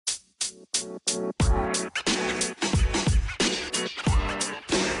Hello,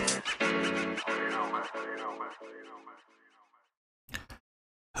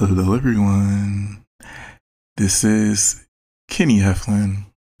 everyone. This is Kenny Heflin,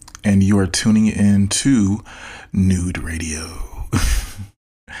 and you are tuning in to Nude Radio.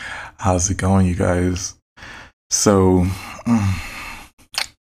 How's it going, you guys? So,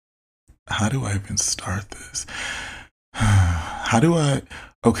 how do I even start this?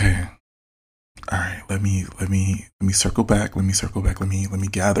 Okay. All right. Let me circle back. Let me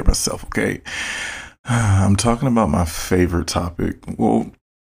gather myself. Okay. I'm talking about my favorite topic. Well,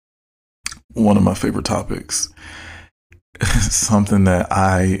 one of my favorite topics. Something that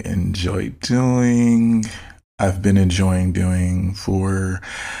I enjoy doing. I've been enjoying doing for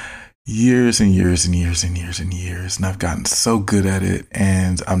years and years and years and years and years. And I've gotten so good at it.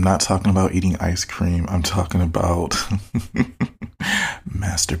 And I'm not talking about eating ice cream. I'm talking about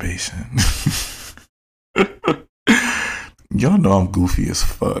masturbation. Y'all know I'm goofy as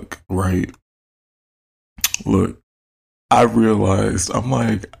fuck, right? Look, I realized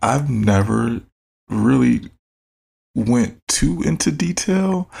I've never really went too into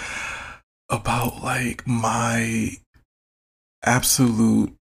detail about like my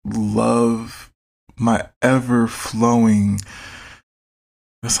absolute love, my ever flowing.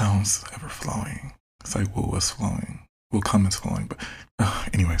 That sounds ever flowing. It's like, well, what's flowing? Will come is flowing. But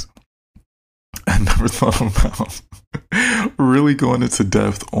anyways, I never thought about really going into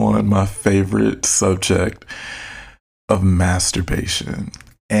depth on my favorite subject of masturbation.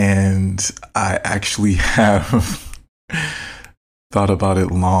 And I actually have thought about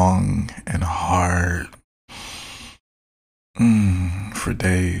it long and hard for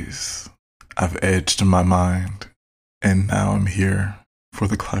days. I've edged my mind, and now I'm here for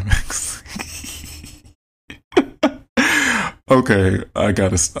the climax. Okay, I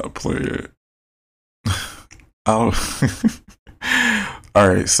gotta stop playing it. All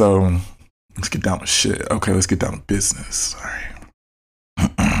right, so let's get down to shit. Okay, let's get down to business. All right.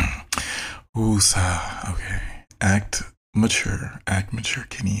 Okay. Act mature,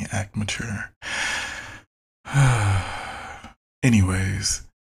 Kenny. Act mature. Anyways,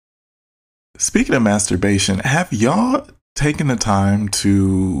 speaking of masturbation, have y'all taken the time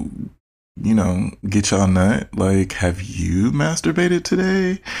to, get y'all nut? Like, have you masturbated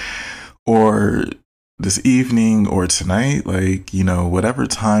today? Or this evening or tonight, like, whatever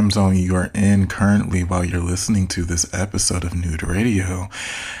time zone you are in currently while you're listening to this episode of Nude Radio,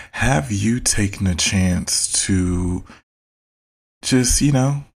 have you taken a chance to just,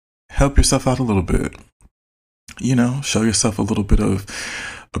 help yourself out a little bit? Show yourself a little bit of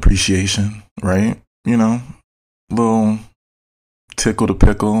appreciation, right? Little tickle the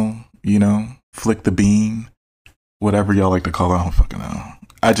pickle, flick the bean, whatever y'all like to call it. I don't fucking know.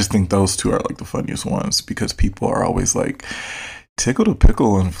 I just think those two are like the funniest ones because people are always like, tickle the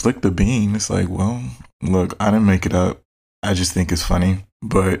pickle and flick the bean. It's like, well, look, I didn't make it up. I just think it's funny.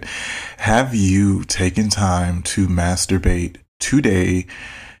 But have you taken time to masturbate today?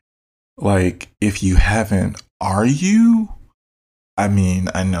 Like, if you haven't, are you? I mean,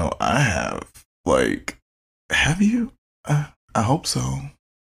 I know I have. Like, have you? I hope so.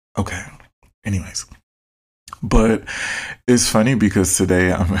 Okay. Anyways. But it's funny because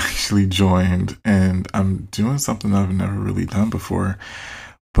today I'm actually joined and I'm doing something I've never really done before.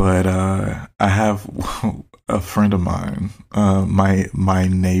 But I have a friend of mine, my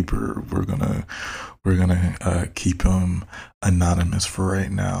neighbor. We're gonna keep him anonymous for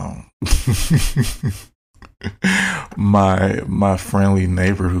right now. my friendly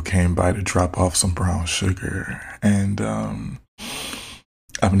neighbor who came by to drop off some brown sugar, and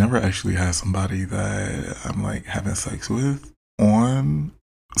I've never actually had somebody that I'm like having sex with on.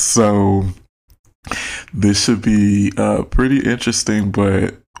 So this should be pretty interesting,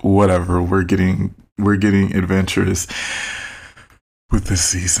 but whatever. We're getting adventurous with this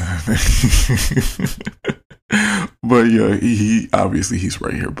season. But yeah, he obviously he's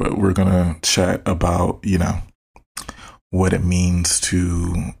right here, but we're gonna chat about, what it means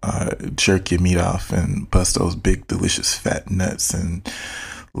to jerk your meat off and bust those big delicious fat nuts and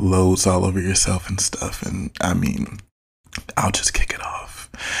loads all over yourself and stuff. And I mean, I'll just kick it off.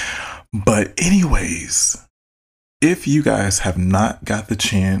 But anyways, if you guys have not got the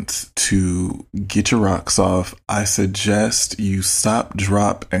chance to get your rocks off, I suggest you stop,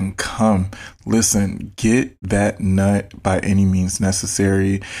 drop, and come. Listen, get that nut by any means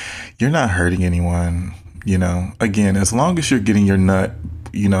necessary. You're not hurting anyone, Again, as long as you're getting your nut,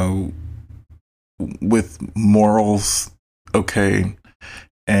 with morals, okay,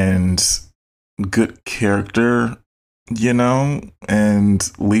 and good character,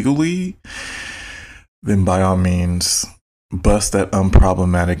 and legally, then by all means, bust that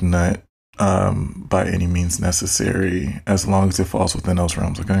unproblematic nut by any means necessary, as long as it falls within those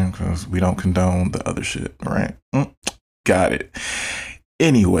realms, okay? Because we don't condone the other shit, right? Got it.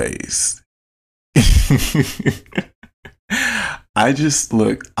 Anyways, I just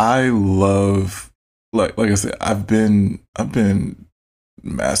look. I love, like I said, I've been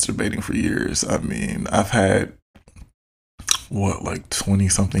masturbating for years. I mean, I've had what, like 20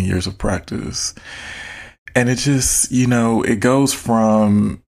 something years of practice. And it just, it goes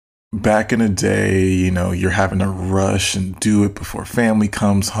from back in the day, you're having to rush and do it before family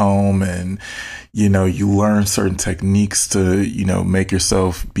comes home, and, you learn certain techniques to, make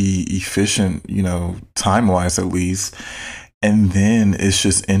yourself be efficient, time wise at least. And then it's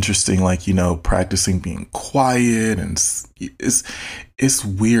just interesting, like, practicing being quiet, and it's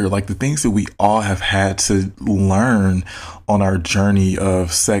weird. Like the things that we all have had to learn on our journey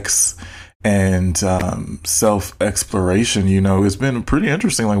of sex and self exploration, it's been pretty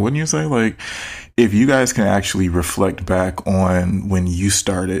interesting. Like, wouldn't you say? Like, if you guys can actually reflect back on when you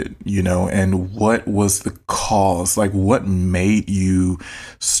started, and what was the cause, like what made you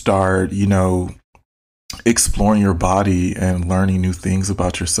start, exploring your body and learning new things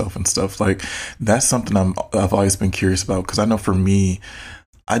about yourself and stuff, like that's something I've always been curious about. Because I know for me,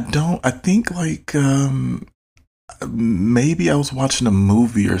 I think like maybe I was watching a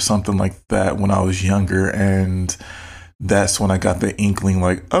movie or something like that when I was younger, and that's when I got the inkling,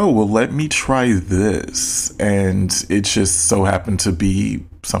 like, oh well, let me try this. And it just so happened to be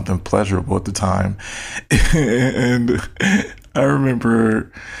something pleasurable at the time. And I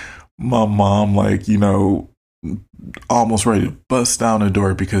remember my mom, like, almost ready to bust down the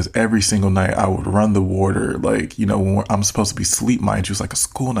door, because every single night I would run the water, like, when I'm supposed to be asleep, mind you, it's like a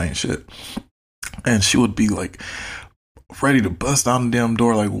school night and shit. And she would be like ready to bust down the damn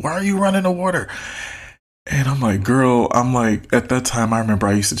door, like, why are you running the water? And I'm like, girl, at that time, I remember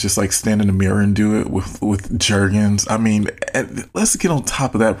I used to just like stand in the mirror and do it with Jergens. I mean, let's get on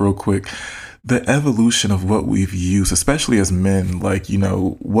top of that real quick. The evolution of what we've used, especially as men, like,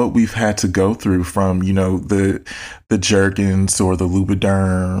 what we've had to go through from, the Jergens or the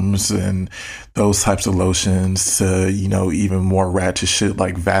Lubriderms and those types of lotions to, even more ratchet shit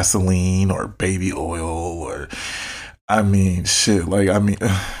like Vaseline or baby oil, or, I mean, shit. Like, I mean,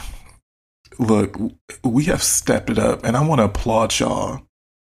 look, we have stepped it up, and I want to applaud y'all,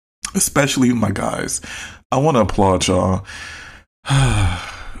 especially my guys. I want to applaud y'all.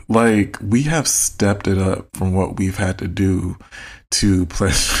 Like, we have stepped it up from what we've had to do to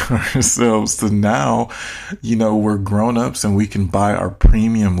pleasure ourselves to now, we're grown-ups and we can buy our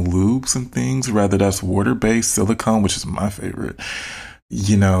premium lubes and things, rather that's water-based silicone, which is my favorite,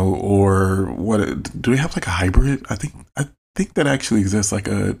 or what, do we have like a hybrid? I think that actually exists, like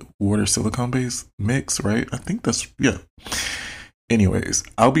a water silicone based mix, right? I think that's, yeah. Anyways,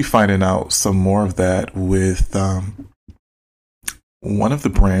 I'll be finding out some more of that with one of the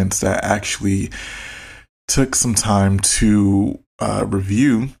brands that actually took some time to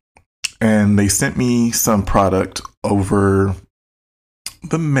review, and they sent me some product over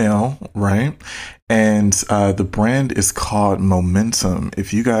the mail, right? And the brand is called Momentum.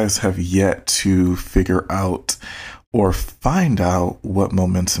 If you guys have yet to figure out or find out what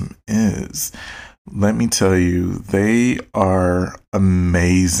Momentum is, let me tell you, they are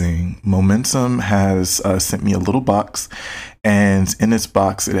amazing. Momentum has sent me a little box, and in this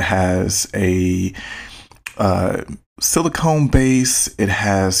box, it has a silicone base, it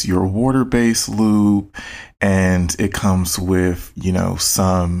has your water-based lube, and it comes with,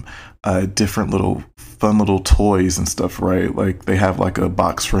 some different little fun little toys and stuff, right? Like they have like a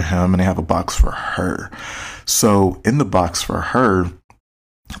box for him and they have a box for her. So in the box for her,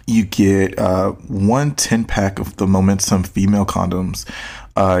 you get 1 10-pack of the Momentum female condoms.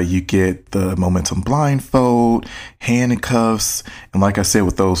 You get the Momentum blindfold, handcuffs, and like I said,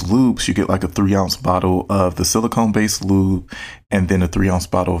 with those lubes, you get like a 3-ounce bottle of the silicone-based lube, and then a 3-ounce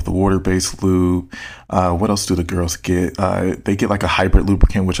bottle of the water-based lube. What else do the girls get? They get like a hybrid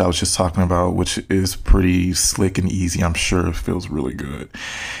lubricant, which I was just talking about, which is pretty slick and easy. I'm sure it feels really good.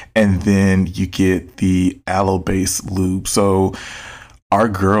 And then you get the aloe-based lube. So our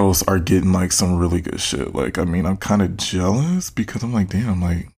girls are getting like some really good shit. Like, I mean, I'm kind of jealous because I'm like, damn,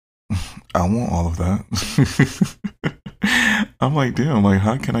 like, I want all of that. I'm like, damn, like,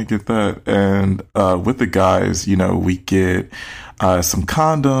 how can I get that? And with the guys, we get some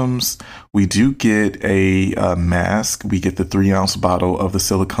condoms. We do get a mask. We get the 3-ounce bottle of the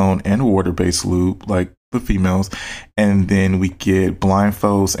silicone and water-based lube, like the females. And then we get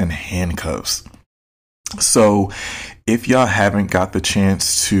blindfolds and handcuffs. So if y'all haven't got the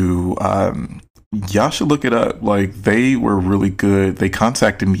chance to Y'all should look it up. Like, they were really good. They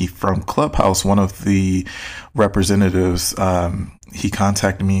contacted me from Clubhouse. One of the representatives, he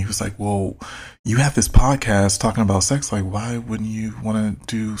contacted me. He was like, well, you have this podcast talking about sex. Like, why wouldn't you want to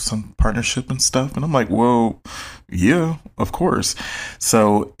do some partnership and stuff? And I'm like, well, yeah, of course.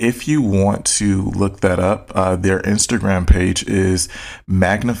 So if you want to look that up, their Instagram page is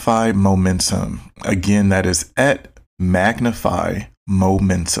Magnify Momentum. Again, that is at Magnify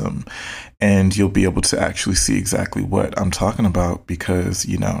Momentum. And you'll be able to actually see exactly what I'm talking about, because,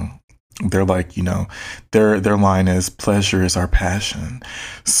 they're like, their line is pleasure is our passion.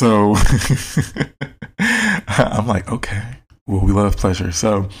 So I'm like, okay, well, we love pleasure.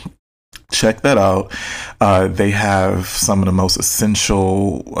 So check that out. They have some of the most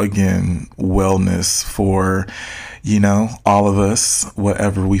essential, again, wellness for, all of us,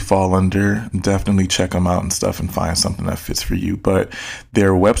 whatever we fall under. Definitely check them out and stuff and find something that fits for you. But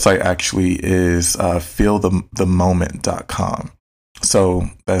their website actually is feelthemoment.com. So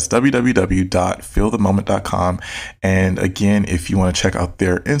that's www.feelthemoment.com. And again, if you want to check out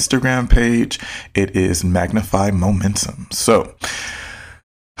their Instagram page, it is Magnify Momentum. So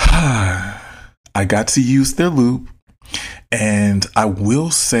I got to use their lube. And I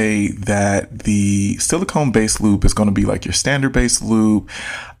will say that the silicone-based lube is going to be like your standard-based lube.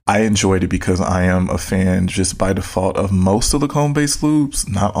 I enjoyed it because I am a fan just by default of most silicone-based lubes.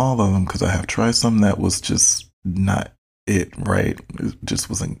 Not all of them, because I have tried some that was just not it, right? It just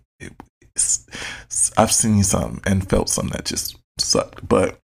wasn't. I've seen some and felt some that just sucked.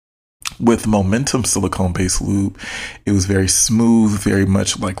 But with Momentum silicone-based lube, it was very smooth, very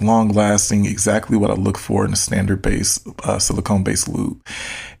much like long-lasting, exactly what I look for in a standard-based silicone-based lube.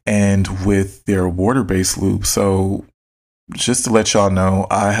 And with their water-based lube, so just to let y'all know,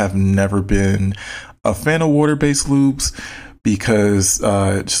 I have never been a fan of water-based lubes because,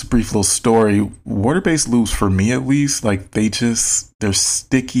 just a brief little story, water-based lubes, for me at least, like they're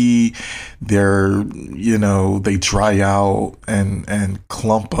sticky, they dry out and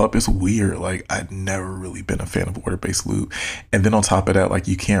clump up. It's weird. Like, I'd never really been a fan of water-based lube. And then on top of that, like,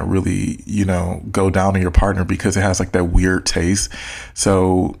 you can't really, go down on your partner because it has like that weird taste.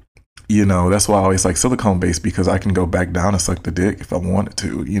 So, that's why I always like silicone-based, because I can go back down and suck the dick if I wanted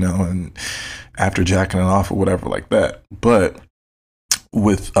to, and after jacking it off or whatever like that. But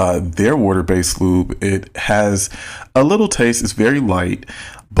with their water-based lube, it has a little taste. It's very light,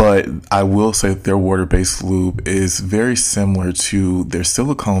 but I will say that their water-based lube is very similar to their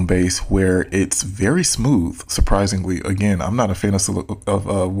silicone-based, where it's very smooth, surprisingly. Again, I'm not a fan of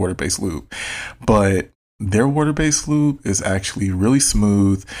water-based lube, but their water-based lube is actually really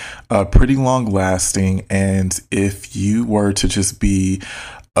smooth, pretty long-lasting. And if you were to just be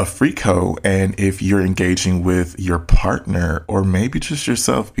a freako, and if you're engaging with your partner or maybe just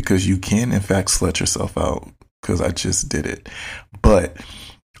yourself, because you can in fact slut yourself out, because I just did it, but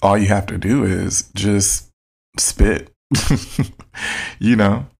all you have to do is just spit, put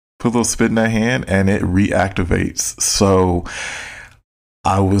a little spit in that hand and it reactivates. So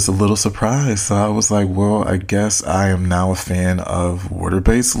I was a little surprised. So I was like, well, I guess I am now a fan of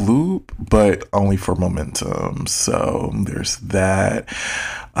water-based lube, but only for Momentum. So there's that.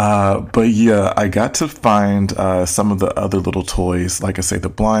 But yeah, I got to find some of the other little toys. Like I say, the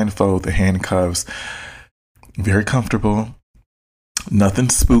blindfold, the handcuffs, very comfortable. Nothing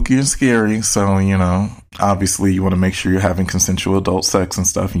spooky and scary. So, obviously you want to make sure you're having consensual adult sex and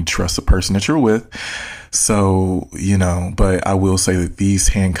stuff, and you trust the person that you're with. So, but I will say that these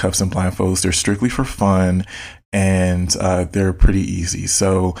handcuffs and blindfolds, they're strictly for fun, and they're pretty easy.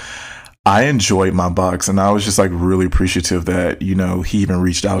 So I enjoyed my box, and I was just like really appreciative that, he even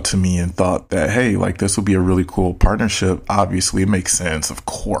reached out to me and thought that, hey, like this would be a really cool partnership. Obviously it makes sense, of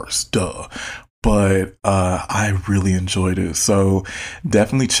course, duh. But I really enjoyed it. So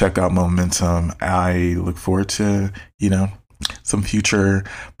definitely check out Momentum. I look forward to, some future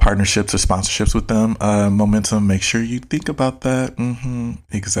partnerships or sponsorships with them. Momentum, make sure you think about that.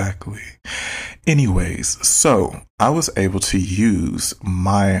 Exactly. Anyways, so I was able to use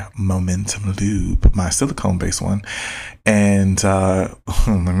my Momentum lube, my silicone-based one. And let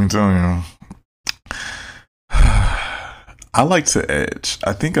me tell you, I like to edge.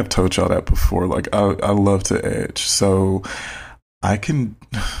 I think I've told y'all that before. Like, I love to edge. So I can,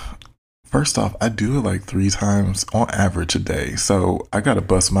 first off, I do it like 3 times on average a day. So I got to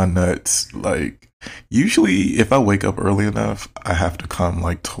bust my nuts. Like, usually if I wake up early enough, I have to come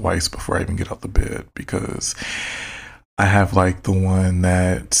like twice before I even get out the bed, because I have like the one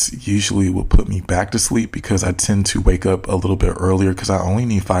that usually will put me back to sleep because I tend to wake up a little bit earlier because I only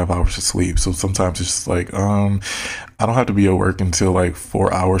need 5 hours of sleep. So sometimes it's just like, I don't have to be at work until like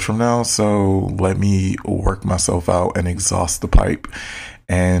 4 hours from now. So let me work myself out and exhaust the pipe.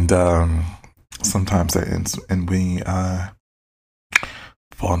 And sometimes that ends in me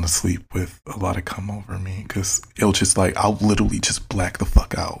falling asleep with a lot of come over me because it'll just like, I'll literally just black the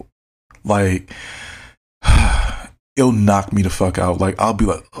fuck out. Like, it'll knock me the fuck out. Like, I'll be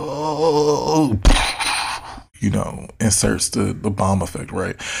like, oh, inserts the bomb effect,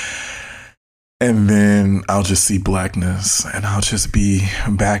 right? And then I'll just see blackness and I'll just be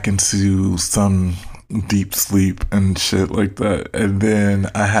back into some deep sleep and shit like that. And then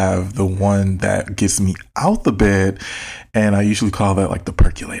I have the one that gets me out the bed, and I usually call that like the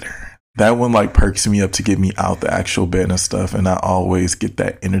percolator. That one like perks me up to get me out the actual bed and stuff. And I always get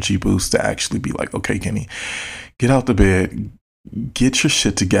that energy boost to actually be like, okay, Kenny, get out the bed, get your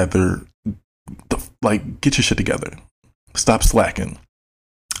shit together. Get your shit together. Stop slacking.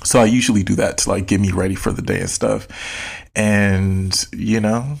 So I usually do that to like get me ready for the day and stuff. And,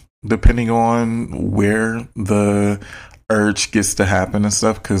 depending on where the urge gets to happen and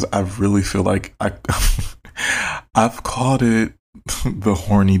stuff, because I really feel like I've called it the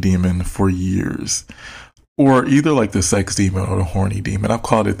horny demon for years. Or either like the sex demon or the horny demon. I've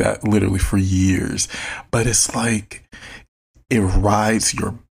called it that literally for years. But it's like it rides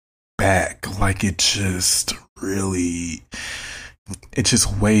your back. Like it just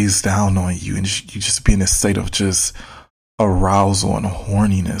weighs down on you, and you just be in a state of just arousal and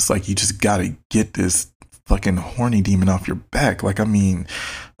horniness. Like you just gotta get this fucking horny demon off your back. Like, I mean,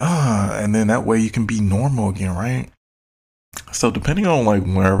 and then that way you can be normal again, right? So depending on like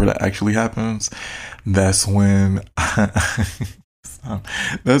wherever that actually happens, that's when I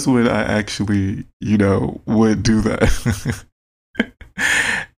actually, would do that.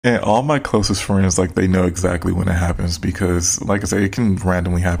 And all my closest friends, like, they know exactly when it happens because, like I say, it can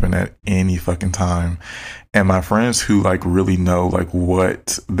randomly happen at any fucking time. And my friends who, like, really know, like,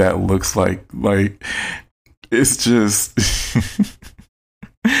 what that looks like, it's just,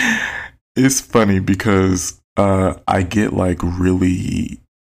 it's funny because I get, like, really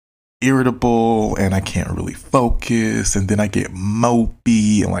irritable and I can't really focus. And then I get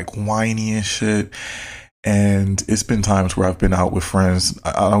mopey and, like, whiny and shit. And it's been times where I've been out with friends.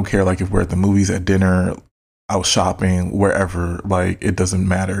 I don't care, like, if we're at the movies, at dinner, out shopping, wherever, like, it doesn't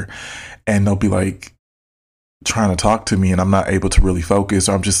matter. And they'll be like trying to talk to me and I'm not able to really focus,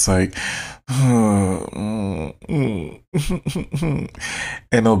 or I'm just like, and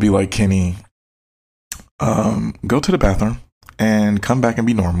they'll be like, Kenny, go to the bathroom and come back and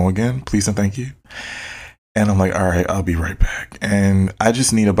be normal again, please and thank you. And I'm like, all right, I'll be right back. And I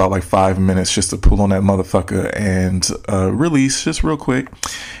just need about like 5 minutes just to pull on that motherfucker and release just real quick.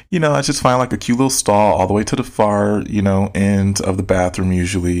 I just find like a cute little stall all the way to the far, end of the bathroom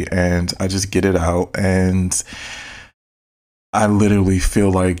usually. And I just get it out. And I literally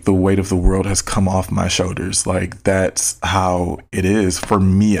feel like the weight of the world has come off my shoulders. Like, that's how it is for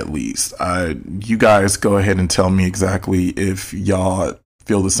me, at least. You guys go ahead and tell me exactly if y'all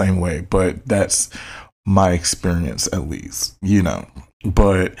feel the same way. But that's my experience, at least,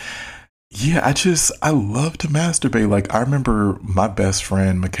 but yeah, I love to masturbate. Like, I remember my best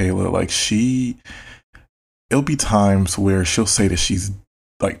friend Michaela, like, it'll be times where she'll say that she's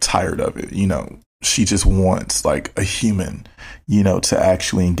like tired of it, she just wants like a human, to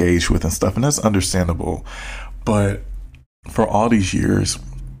actually engage with and stuff, and that's understandable. But for all these years,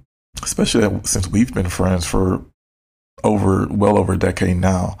 especially since we've been friends for well over a decade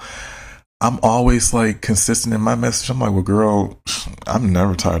now, I'm always like consistent in my message. I'm like, well, girl, I'm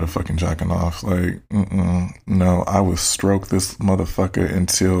never tired of fucking jacking off. Like, no, I will stroke this motherfucker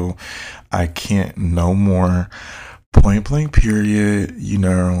until I can't no more. Point blank, period.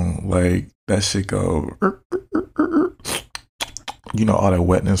 Like, that shit go, all that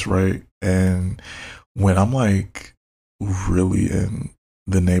wetness, right? And when I'm like really in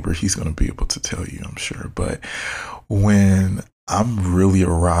the neighbor, he's going to be able to tell you, I'm sure. But when I'm really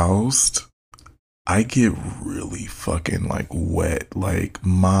aroused, I get really fucking like wet. Like,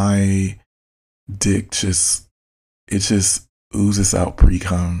 my dick just oozes out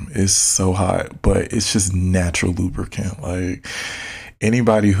pre-cum. It's so hot, but it's just natural lubricant. Like,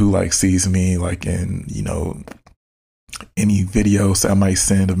 anybody who like sees me like in, any videos I might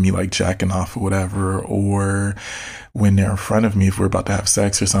send of me like jacking off or whatever, or when they're in front of me, if we're about to have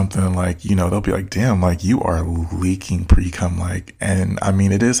sex or something, like, they'll be like, damn, like, you are leaking pre-cum, like, and I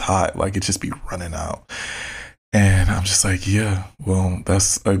mean, it is hot, like, it just be running out. And I'm just like, yeah, well,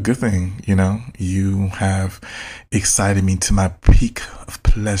 that's a good thing. You have excited me to my peak of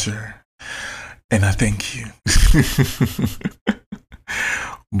pleasure. And I thank you.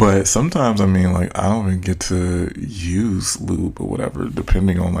 But sometimes, I mean, like, I don't even get to use lube or whatever,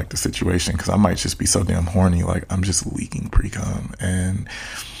 depending on like the situation, because I might just be so damn horny, like I'm just leaking pre cum, and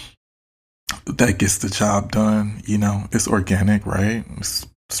that gets the job done. It's organic, right? It's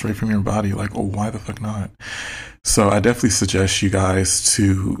straight from your body. Like, oh, why the fuck not? So I definitely suggest you guys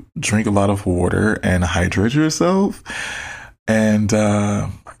to drink a lot of water and hydrate yourself. And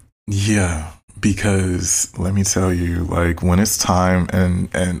yeah, because let me tell you, like when it's time,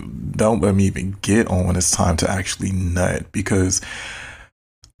 and don't let me even get on when it's time to actually nut, because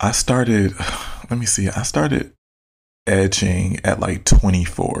I started, let me see, I started edging at like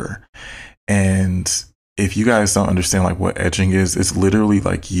 24. And if you guys don't understand like what edging is, it's literally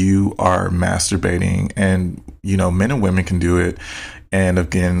like you are masturbating, and men and women can do it. And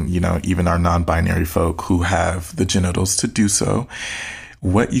again, even our non-binary folk who have the genitals to do so,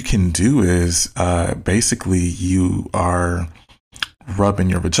 what you can do is basically you are rubbing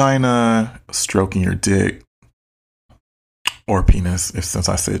your vagina, stroking your dick or penis. If since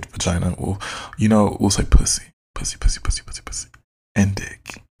I said vagina, we'll say pussy, pussy, pussy, pussy, pussy, pussy, and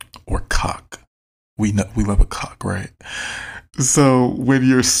dick or cock. We love a cock, right? So when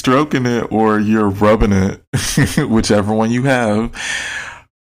you're stroking it or you're rubbing it, whichever one you have,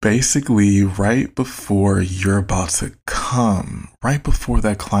 basically right before you're about to come, right before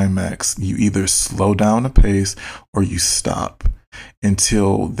that climax, you either slow down the pace or you stop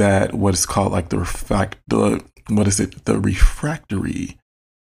until that, what is called like the refractory,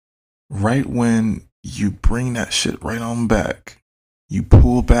 right when you bring that shit right on back. You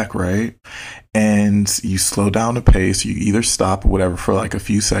pull back, right? And you slow down the pace. You either stop or whatever for like a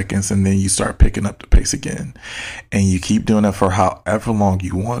few seconds, and then you start picking up the pace again. And you keep doing that for however long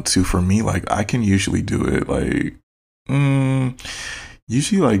you want to. For me, like I can usually do it like,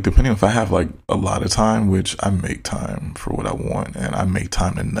 usually like depending if I have like a lot of time, which I make time for what I want and I make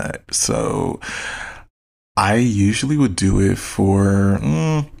time to nut. So I usually would do it for,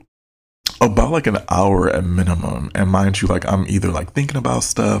 about like an hour at minimum. And mind you, like I'm either like thinking about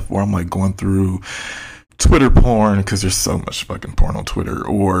stuff or I'm like going through Twitter porn, because there's so much fucking porn on Twitter,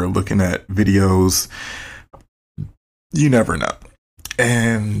 or looking at videos. You never know.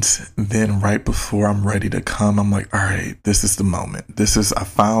 And then right before I'm ready to come, I'm like, all right, this is the moment. I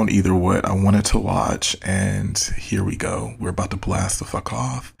found either what I wanted to watch, and here we go. We're about to blast the fuck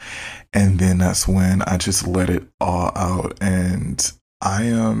off. And then that's when I just let it all out. And I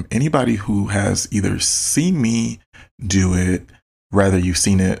am anybody who has either seen me do it, rather you've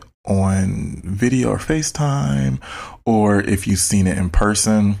seen it on video or FaceTime, or if you've seen it in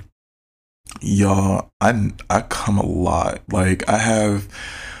person, y'all, I come a lot. Like I have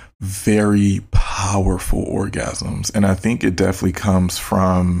very powerful orgasms, and I think it definitely comes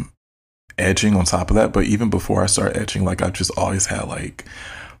from edging on top of that. But even before I start edging, like I've just always had like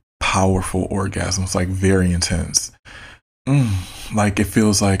powerful orgasms, like very intense. Like it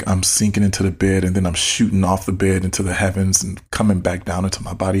feels like I'm sinking into the bed and then I'm shooting off the bed into the heavens and coming back down into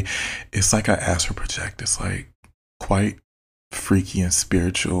my body. It's like I astral project. It's like quite freaky and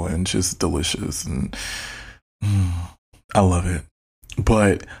spiritual and just delicious, and I love it.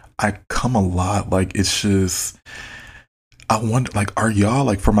 But I come a lot. Like it's just, I wonder, like, are y'all,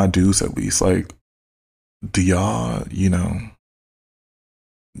 like, for my dudes at least, like, do y'all,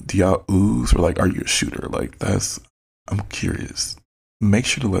 do y'all ooze, or like are you a shooter? Like I'm curious. Make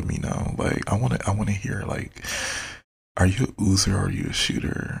sure to let me know. Like I wanna hear, like, are you a oozer or are you a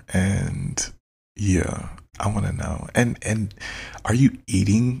shooter? And yeah, I wanna know. And are you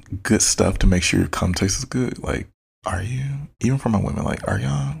eating good stuff to make sure your cum tastes good? Like, are you? Even for my women, like, are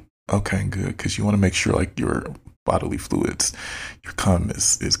y'all? Okay, good. Cause you wanna make sure like your bodily fluids, your cum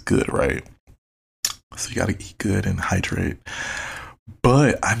is good, right? So you gotta eat good and hydrate.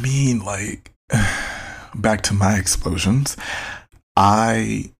 But I mean, like, back to my explosions.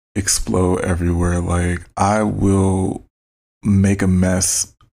 I explode everywhere. Like, I will make a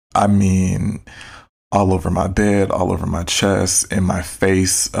mess. I mean, all over my bed, all over my chest, in my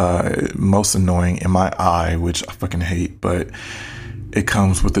face, most annoying in my eye, which I fucking hate, but it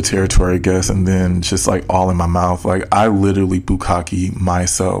comes with the territory, I guess, and then just like all in my mouth. Like, I literally bukkake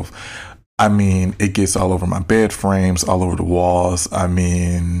myself. I mean, it gets all over my bed frames, all over the walls. I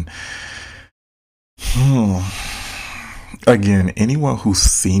mean, again, anyone who's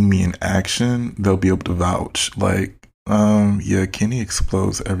seen me in action, they'll be able to vouch. Like, yeah, Kenny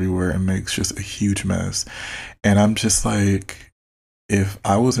explodes everywhere and makes just a huge mess. And I'm just like, if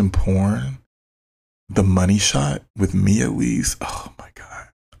I was in porn, the money shot with me at least. Oh my god,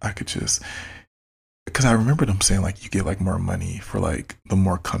 I could just, because I remember them saying like you get like more money for like the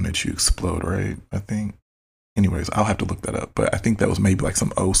more cum that you explode, right? I think. Anyways, I'll have to look that up, but I think that was maybe like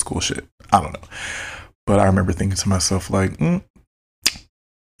some old school shit. I don't know, but I remember thinking to myself like,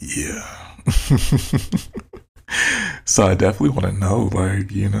 yeah. So I definitely want to know,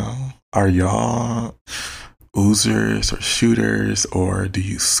 like, are y'all oozers or shooters, or do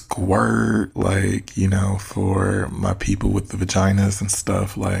you squirt, like, for my people with the vaginas and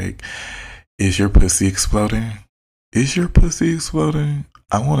stuff? Like, is your pussy exploding? Is your pussy exploding?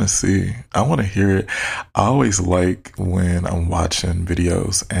 I want to see. I want to hear it. I always like when I'm watching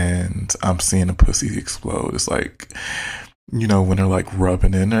videos and I'm seeing a pussy explode. It's like, when they're like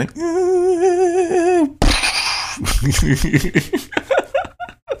rubbing in, like,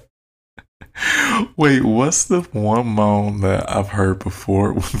 wait, what's the one moan that I've heard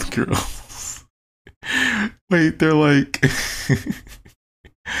before with girls? Wait, they're like,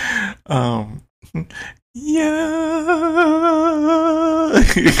 yeah.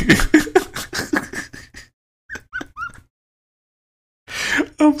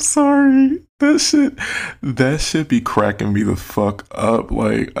 I'm sorry. That shit be cracking me the fuck up.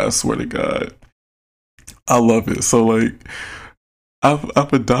 Like, I swear to God. I love it. So like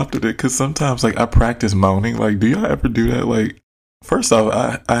I've adopted it because sometimes like I practice moaning. Like, do y'all ever do that? Like, first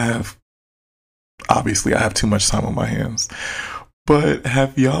off, I have obviously I have too much time on my hands. But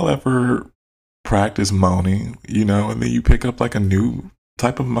have y'all ever practiced moaning, and then you pick up like a new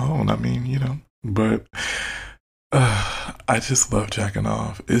type of moan? I mean, but I just love jacking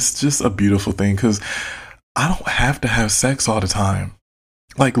off. It's just a beautiful thing because I don't have to have sex all the time.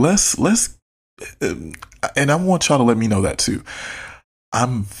 Like, let's and I want y'all to let me know that too.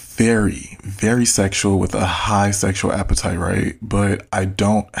 I'm very, very sexual with a high sexual appetite, right? But I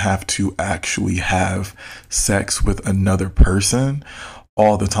don't have to actually have sex with another person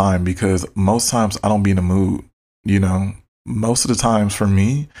all the time because most times I don't be in the mood, Most of the times for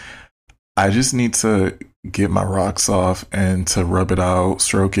me, I just need to get my rocks off and to rub it out,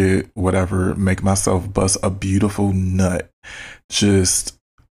 stroke it, whatever, make myself bust a beautiful nut.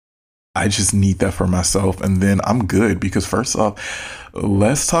 I just need that for myself, and then I'm good. Because first off,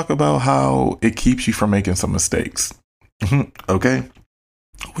 let's talk about how it keeps you from making some mistakes. Okay?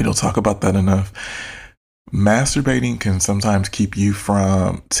 We don't talk about that enough. Masturbating can sometimes keep you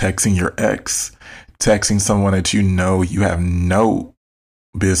from texting your ex, texting someone that you have no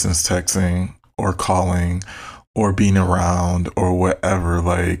business texting or calling or being around or whatever.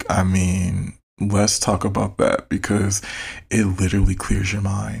 Like, I mean, let's talk about that because it literally clears your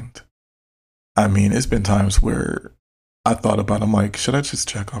mind. I mean, it's been times where I thought about, I'm like, should I just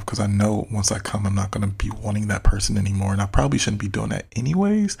check off? Because I know once I come, I'm not going to be wanting that person anymore. And I probably shouldn't be doing that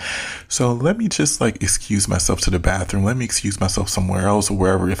anyways. So let me just like excuse myself to the bathroom. Let me excuse myself somewhere else or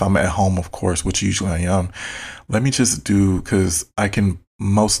wherever. If I'm at home, of course, which usually I am. Let me just do, because I can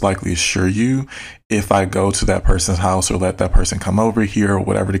most likely assure you, if I go to that person's house or let that person come over here or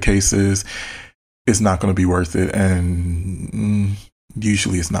whatever the case is, it's not going to be worth it. And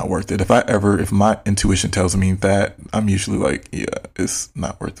usually it's not worth it. If my intuition tells me that, I'm usually like, yeah, it's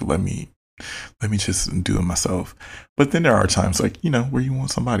not worth it. Let me just do it myself. But then there are times like, where you want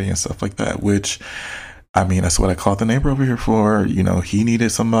somebody and stuff like that, which, I mean, that's what I called the neighbor over here for. He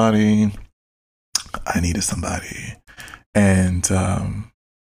needed somebody. I needed somebody. And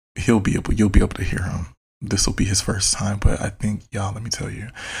you'll be able to hear him. This will be his first time, but I think, y'all, let me tell you,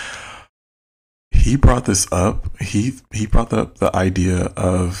 he brought this up. He brought up the idea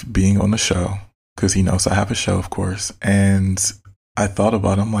of being on the show because he knows I have a show, of course. And I thought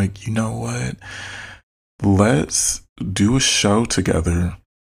about it. I'm like, you know what? Let's do a show together.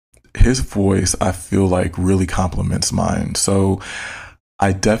 His voice, I feel like, really complements mine. So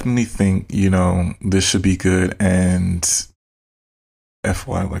I definitely think, this should be good. And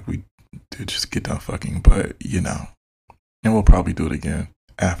FY, like, we did just get done fucking, but, and we'll probably do it again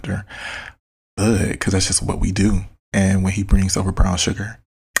after. Because that's just what we do. And when he brings over brown sugar,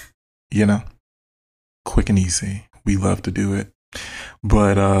 quick and easy. We love to do it.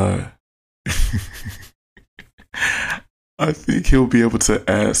 But I think he'll be able to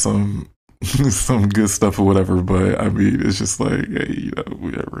add some good stuff or whatever. But I mean, it's just like, hey,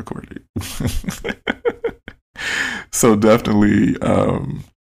 we are recording. So definitely,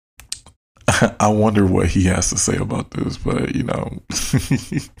 I wonder what he has to say about this, but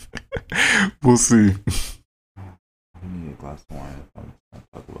we'll see. I need a glass of wine if I'm going to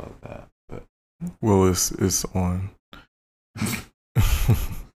talk about that. But well, it's on.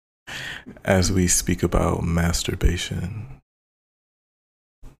 As we speak about masturbation,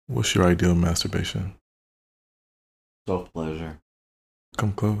 what's your ideal masturbation? Self pleasure.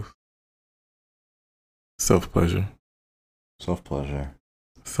 Come close. Self pleasure. Self pleasure.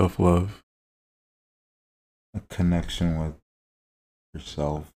 Self love. A connection with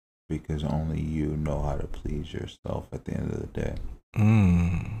yourself because only you know how to please yourself at the end of the day.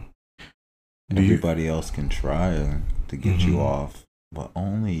 Mm. Everybody else can try to get you off, but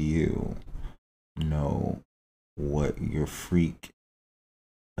only you know what your freak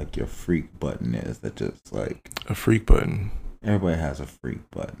button is. That just like a freak button. Everybody has a freak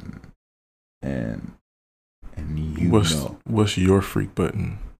button, and what's your freak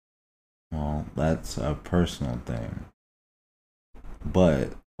button? Well, that's a personal thing,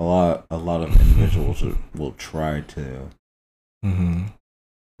 but a lot of individuals will try to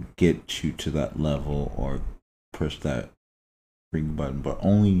get you to that level or push that freak button, but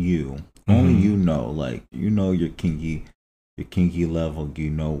only you know, like, you know, your kinky level, you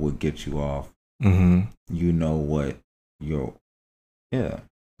know what gets you off, you know what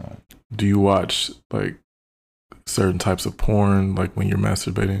Do you watch like certain types of porn, like when you're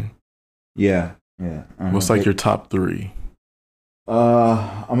masturbating? Yeah. What's like your top 3?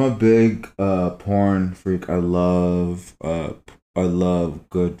 I'm a big porn freak. I love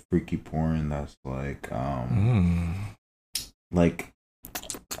good freaky porn that's like like,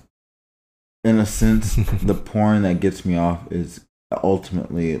 in a sense, the porn that gets me off is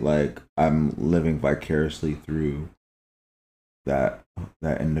ultimately like I'm living vicariously through that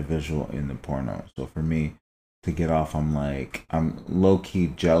individual in the porno. So for me to get off, I'm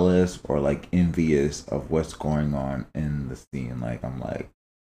low-key jealous or like envious of what's going on in the scene. Like, I'm like,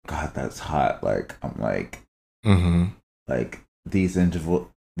 God, that's hot. Like, I'm like, like these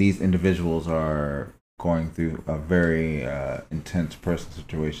individuals are going through a very intense personal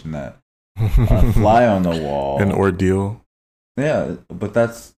situation that fly on the wall, an ordeal. Yeah, but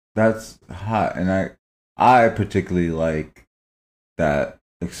that's hot, and I particularly like that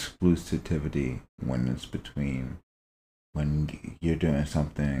exclusivity when it's between, when you're doing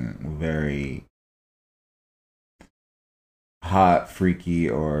something very hot, freaky,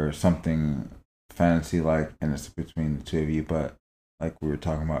 or something fantasy like, and it's between the two of you. But like we were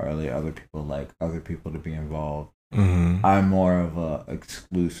talking about earlier, other people to be involved. I'm more of a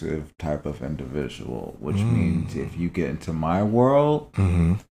exclusive type of individual, which means if you get into my world,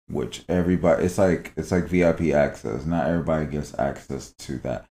 which everybody, it's like VIP access. Not everybody gets access to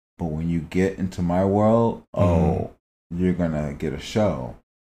that. But when you get into my world, you're gonna get a show.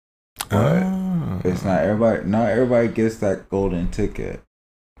 But it's not everybody. Not everybody gets that golden ticket,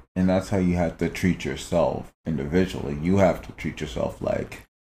 and that's how you have to treat yourself individually. You have to treat yourself like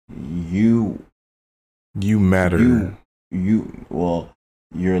you matter.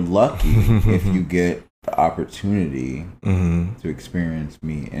 You're lucky if you get the opportunity to experience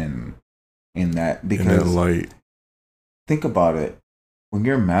me in that, because in that light. Think about it. When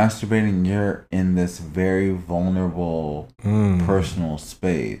you're masturbating, you're in this very vulnerable personal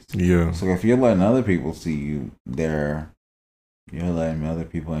space. Yeah. So if you're letting other people see you there, you're letting other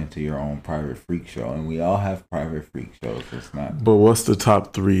people into your own private freak show, and we all have private freak shows. It's not. But what's the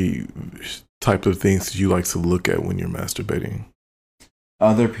top 3 type of things that you like to look at when you're masturbating?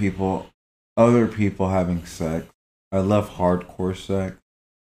 Other people having sex. I love hardcore sex.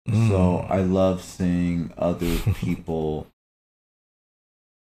 So I love seeing other people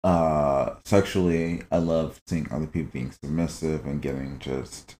sexually. I love seeing other people being submissive and getting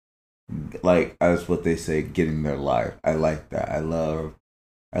just like, as what they say, getting their life. I like that. I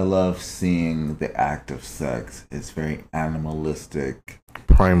love seeing the act of sex. It's very animalistic,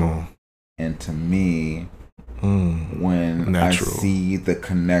 primal. And to me, when natural. I see the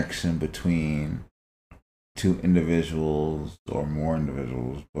connection between 2 individuals or more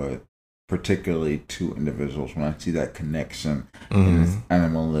individuals, but particularly 2 individuals, when I see that connection and it's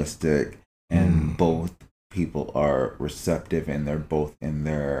animalistic and both people are receptive and they're both in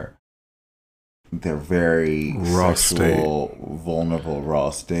their very raw sexual, state. Vulnerable,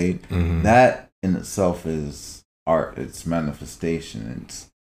 raw state, that in itself is art. It's manifestation.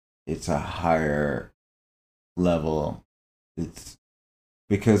 It's a higher level. It's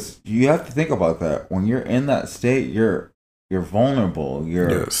because you have to think about that. When you're in that state, you're vulnerable.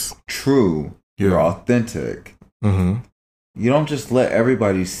 You're true. Yeah. You're authentic. You don't just let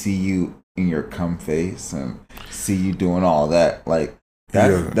everybody see you in your cum face and see you doing all that. Like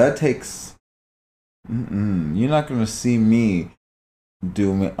that takes. You're not gonna see me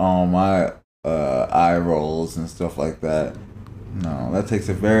do all my eye rolls and stuff like that. No, that takes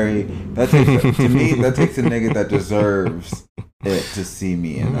to me, that takes a nigga that deserves it to see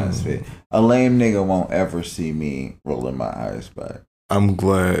me in that space. A lame nigga won't ever see me rolling my eyes back. I'm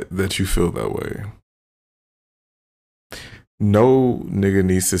glad that you feel that way. No nigga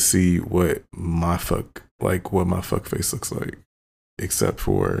needs to see what my fuck face looks like, except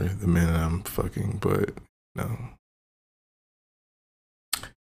for the men I'm fucking. But no,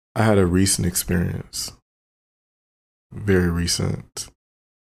 I had a recent experience, very recent,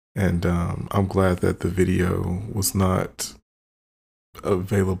 and I'm glad that the video was not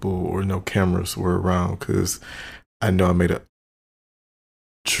available or no cameras were around, because I know I made a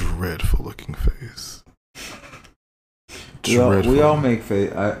dreadful looking face. We all make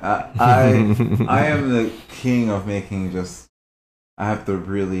face. I am the king of making just. I have to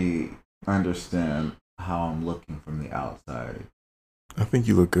really understand how I'm looking from the outside. I think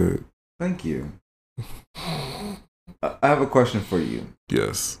you look good. Thank you. I have a question for you.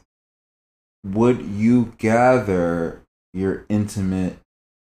 Yes. Would you gather your intimate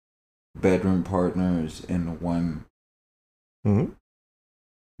bedroom partners in one? Mm-hmm.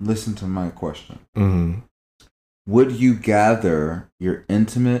 Listen to my question. Mm-hmm. Would you gather your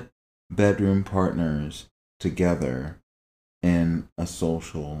intimate bedroom partners together in a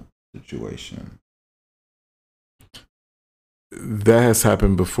social situation? That has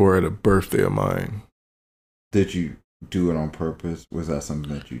happened before at a birthday of mine. Did you do it on purpose? Was that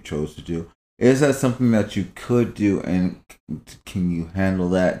something that you chose to do? Is that something that you could do, and can you handle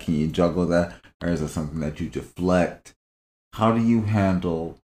that? Can you juggle that? Or is it something that you deflect? How do you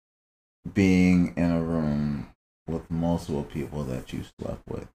handle being in a room with multiple people that you slept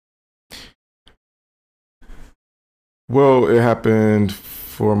with? Well, it happened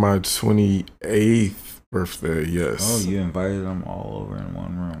for my 28th birthday, yes. Oh, you invited them all over in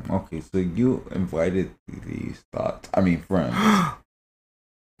one room. Okay, so you invited these friends.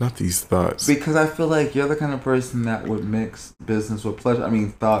 Not these thoughts. Because I feel like you're the kind of person that would mix business with pleasure.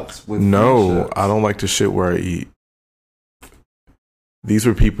 Thoughts with No, friendships. I don't like to shit where I eat. These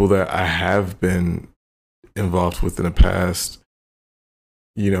were people that I have been involved with in the past.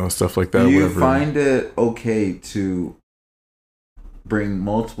 Stuff like that. Do you whatever. Find it okay to bring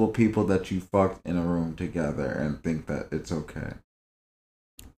multiple people that you fucked in a room together and think that it's okay?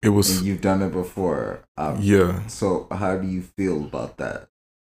 It was. And you've done it before. Yeah. So how do you feel about that?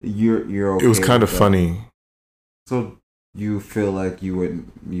 You're okay. It was kind of funny. So you feel like you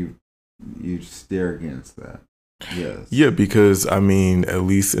steer against that? Yes. Yeah, because at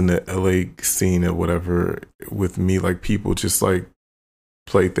least in the LA scene or whatever, with me, like, people just like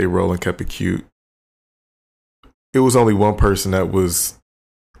played their role and kept it cute. It was only one person that was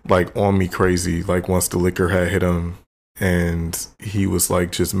like on me crazy, like once the liquor had hit him, and he was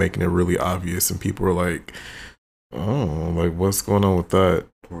like just making it really obvious, and people were like, "Oh, like, what's going on with that?"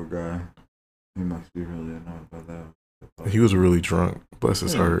 Poor guy. He must be really annoyed by that. He was really drunk. Bless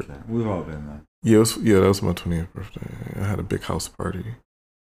his heart. Okay. We've all been there. Yeah, that was my 20th birthday. I had a big house party.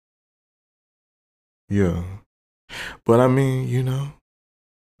 Yeah. But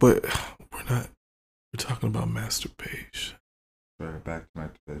but we're talking about masturbation. Sorry, back to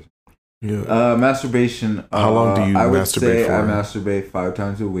masturbation. Yeah. Masturbation. How long do you I would masturbate say for? I masturbate 5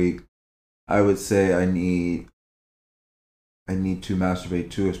 times a week. I would say I need to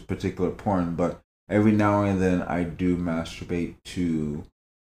masturbate to a particular porn, but every now and then I do masturbate to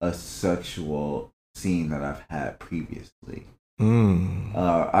a sexual scene that I've had previously.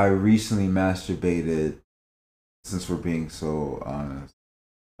 I recently masturbated, since we're being so honest,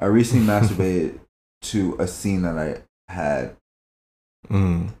 I recently masturbated to a scene that I had.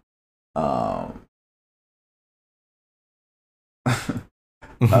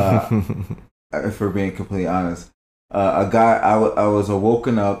 If we're being completely honest, a guy, I was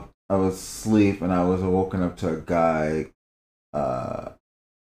awoken up, I was asleep, and I was awoken up to a guy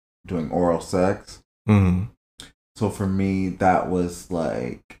doing oral sex. So for me, that was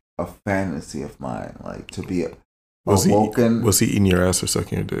like a fantasy of mine, like to be awoken. Was he eating your ass or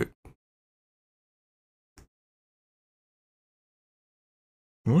sucking your dick?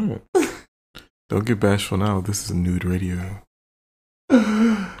 What? Don't get bashful now. This is nude radio.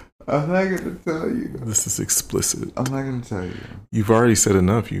 I'm not gonna tell you. This is explicit. I'm not gonna tell you. You've already said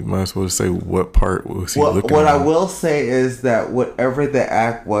enough. You might as well say what part was he looking at. What I will say is that whatever the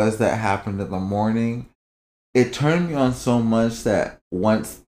act was that happened in the morning, it turned me on so much that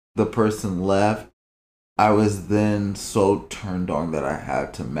once the person left, I was then so turned on that I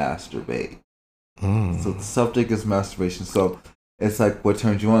had to masturbate. So the subject is masturbation. So it's like what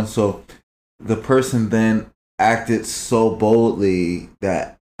turns you on. So the person then acted so boldly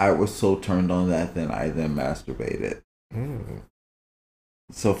that I was so turned on that I then masturbated.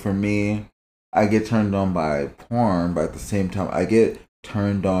 So for me, I get turned on by porn, but at the same time, I get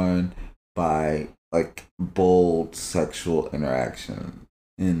turned on by like bold sexual interaction.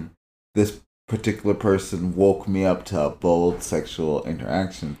 And this particular person woke me up to a bold sexual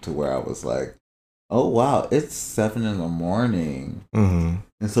interaction to where I was like, oh wow, it's 7 a.m. Mm-hmm.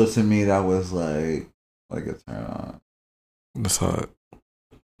 And so to me that was like a turn on. That's hot.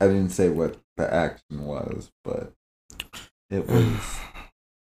 I didn't say what the action was, but it was.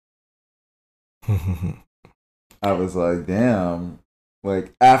 I was like, damn.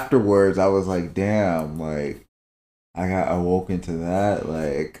 Like afterwards, I was like, damn. Like I woke into that.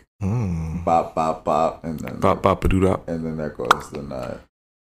 Like bop bop bop, and then bop bop ba-doo-dop. And then there goes the nut.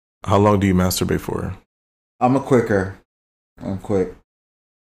 How long do you masturbate for? I'm a quicker. I'm quick.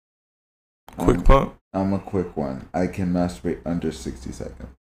 Quick pump? I'm a quick one. I can masturbate under 60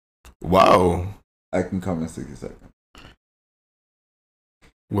 seconds. Wow. I can come in 60 seconds.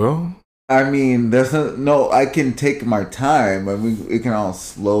 Well, I mean, I can take my time. I mean, we can all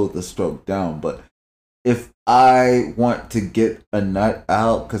slow the stroke down. But if I want to get a nut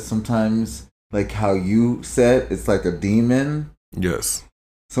out, because sometimes, like how you said, it's like a demon. Yes.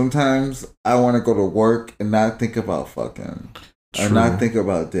 Sometimes I want to go to work and not think about fucking. True. Or not think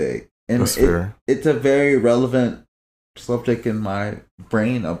about dick. And that's fair. It's a very relevant subject in my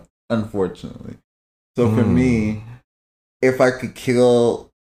brain, unfortunately. So for me, if I could kill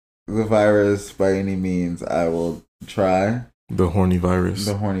the virus by any means, I will try. The horny virus.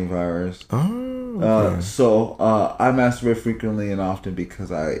 The horny virus. Oh. Okay. So I masturbate frequently and often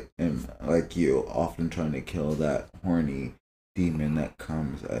because I am, like you, often trying to kill that horny demon that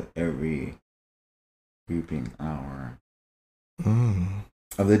comes at every creeping hour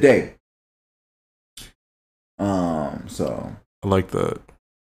of the day. So I like that.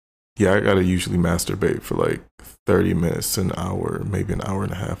 Yeah, I gotta usually masturbate for like 30 minutes to an hour, maybe an hour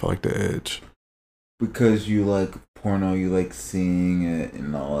and a half. I like the edge. Because you like porno, you like seeing it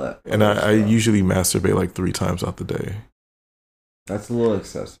and all that. And I usually masturbate like 3 times out the day. That's a little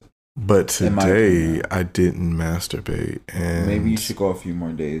excessive. But today I didn't masturbate, and maybe you should go a few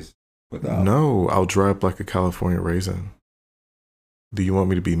more days without. No, I'll dry up like a California raisin. Do you want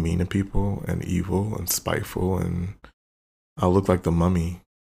me to be mean to people and evil and spiteful, and I'll look like the mummy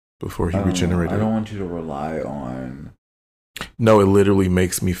before he regenerated? I don't want you to rely on. No, it literally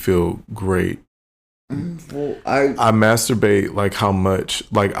makes me feel great. Well, I masturbate like how much?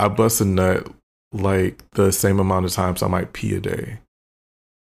 Like I bust a nut like the same amount of times I might pee a day.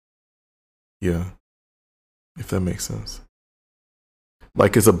 Yeah, if that makes sense.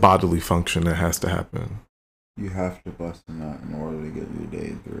 Like it's a bodily function that has to happen. You have to bust a nut in order to get your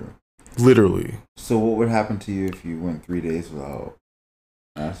day through. Literally. So what would happen to you if you went 3 days without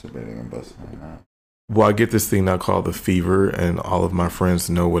masturbating and busting a nut? Well, I get this thing now called the fever, and all of my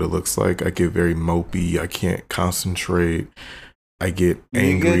friends know what it looks like. I get very mopey. I can't concentrate. I get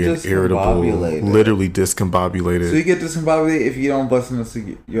angry and irritable. Literally discombobulated. So you get discombobulated if you don't bust a nut. So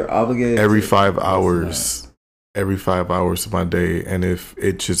you're obligated every 5 hours. Every 5 hours of my day, and if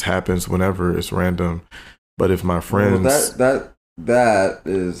it just happens whenever, it's random. But if my friends, that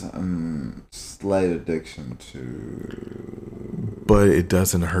is slight addiction to. But it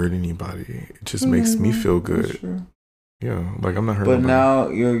doesn't hurt anybody. It just makes me feel good. Yeah, like I'm not hurting. But now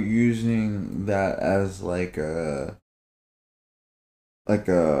you're using that as like a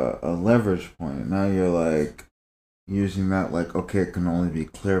leverage point. Now you're like using that like, okay, it can only be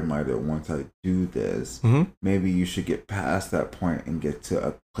clear-minded once I do this. Mm-hmm. Maybe you should get past that point and get to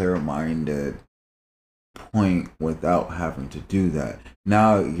a clear-minded point without having to do that.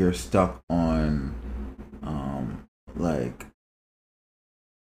 Now you're stuck on like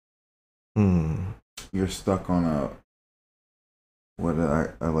you're stuck on a what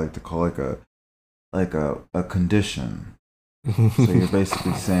I like to call like a condition. So you're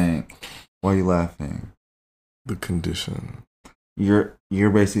basically saying, why are you laughing? The condition. You're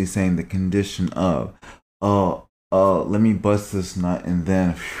basically saying the condition of let me bust this nut and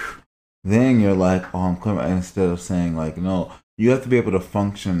then you're like, oh, I'm clear. Instead of saying like, no, you have to be able to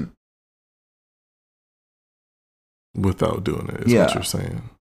function without doing it. Is what you're saying.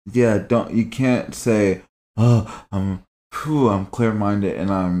 Yeah, you can't say, oh, I'm clear-minded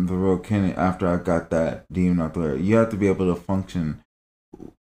and I'm the real Kenny after I got that demon out there. You have to be able to function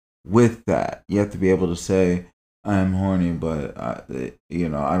with that. You have to be able to say, I'm horny, but I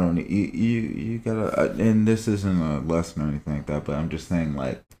don't need you gotta. And this isn't a lesson or anything like that, but I'm just saying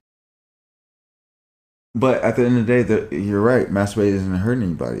like. But at the end of the day, you're right. Masturbating isn't hurting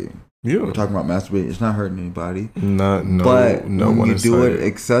anybody. Yeah, we're talking about masturbating. It's not hurting anybody. But when you do it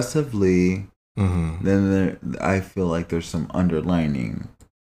excessively, then I feel like there's some underlining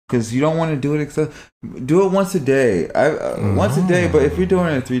Because you don't want to do it do it once a day. Once a day, but if you're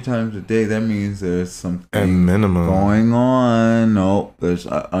doing it 3 times a day, that means there's something at minimum going on. No, there's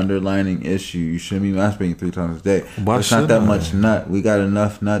an underlining issue. You shouldn't be masturbating 3 times a day. It's not that much nut. We got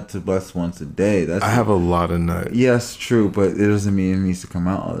enough nut to bust once a day. I have a lot of nut. Yes, true, but it doesn't mean it needs to come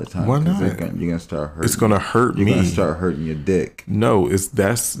out all the time. Why not? You're gonna start hurting. It's gonna hurt me. You're gonna start hurting your dick. No,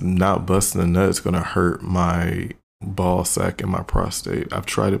 that's not busting a nut. It's gonna hurt my ball sack and my prostate. I've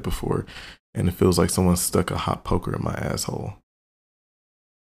tried it before, and it feels like someone stuck a hot poker in my asshole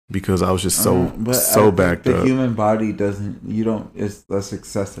because I was just so backed up. The human body doesn't. You don't. It's less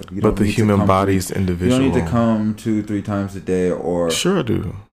excessive. But the human body's individual. You don't need to come 2-3 times a day, or sure I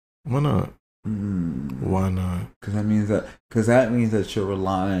do. Why not? Why not? Because that means that you're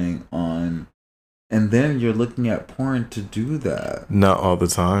relying on. And then you're looking at porn to do that. Not all the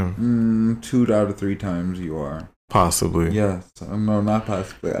time. 2 out of 3 times you are. Possibly. Yes. No, not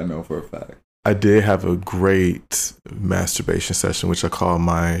possibly. I know for a fact. I did have a great masturbation session, which I call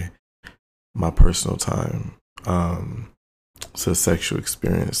my personal time. It's a sexual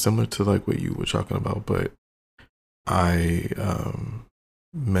experience similar to like what you were talking about, but I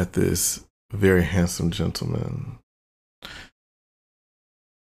met this very handsome gentleman.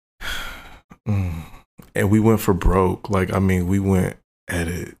 And we went for broke. Like, I mean, we went at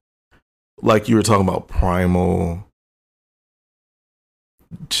it. Like you were talking about primal,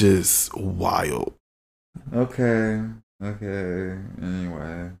 just wild. Okay.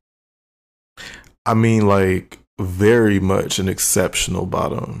 Anyway. I mean, like, very much an exceptional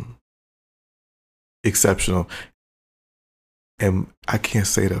bottom. Exceptional. And I can't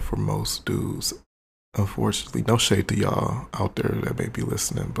say that for most dudes. Unfortunately, no shade to y'all out there that may be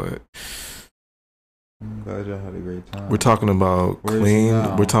listening, but I'm glad y'all had a great time. We're talking about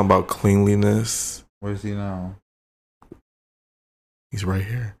We're talking about cleanliness. Where's he now? He's right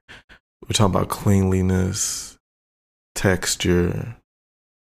here. We're talking about cleanliness, texture,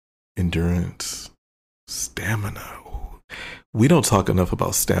 endurance, stamina. We don't talk enough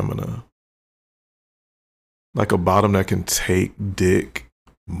about stamina. Like a bottom that can take dick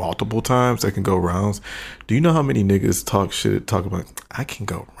multiple times, that can go rounds. Do you know how many niggas talk about, I can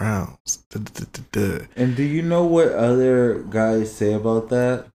go rounds? And do you know what other guys say about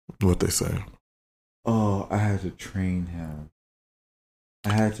that? What they say? Oh, I had to train him.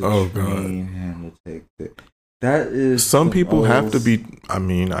 I had to train him to take dick. That is... Some people have to be... I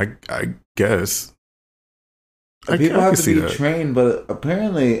mean, I guess... People have to be trained, but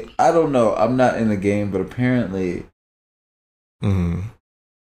apparently... I don't know. I'm not in the game, but apparently... Mm-hmm.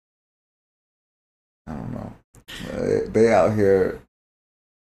 I don't know. They out here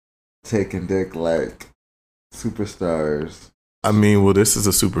taking dick like superstars. I mean, well, this is a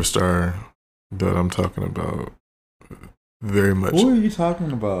superstar that I'm talking about. Very much. Who are you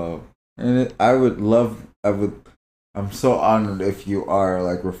talking about? And I'm so honored if you are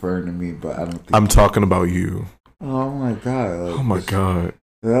like referring to me, but I don't think I'm talking about you. Oh my god. Like, oh my god.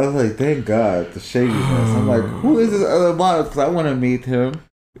 I was like, thank God, the shadiness. I'm like, who is this other model? Because I want to meet him.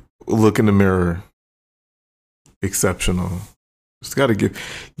 Look in the mirror. Exceptional.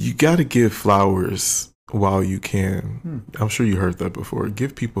 You gotta give flowers while you can. I'm sure you heard that before.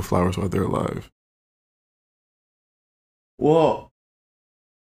 Give people flowers while they're alive. Well,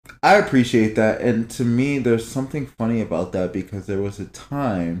 I appreciate that, and to me, there's something funny about that because there was a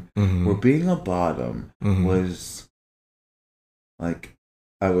time where being a bottom was like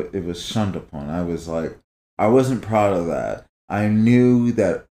it was shunned upon. I was like, I wasn't proud of that. I knew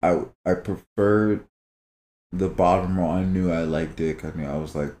that I preferred the bottom role. I knew I liked it. I mean, I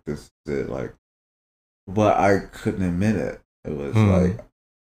was like, this is it. Like, but I couldn't admit it. It was like,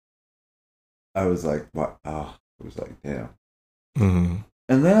 I was like, what? Oh, it was like, damn.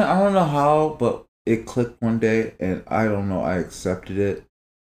 And then I don't know how, but it clicked one day, and I don't know. I accepted it,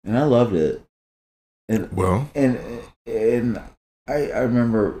 and I loved it. And I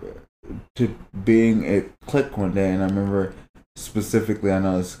remember it clicked one day, and I remember specifically. I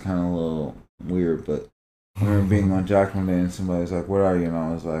know it's kind of a little weird, but I remember being on Jack one day, and somebody was like, "What are you?" And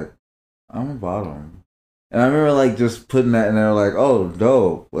I was like, "I'm a bottom." And I remember like just putting that, and they were like, "Oh,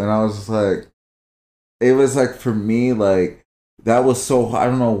 dope!" And I was just like, it was like for me like. That was so... I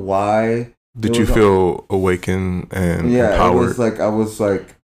don't know why. Did you feel awakened and empowered? It was like... I was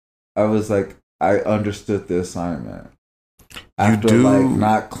like... I understood the assignment. After like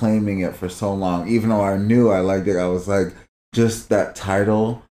not claiming it for so long. Even though I knew I liked it. I was like... Just that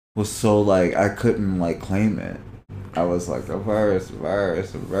title was so like... I couldn't like claim it. I was like a verse. And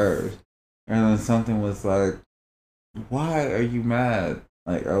then something was like... Why are you mad?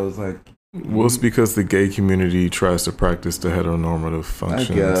 Like I was like... Well, it's because the gay community tries to practice the heteronormative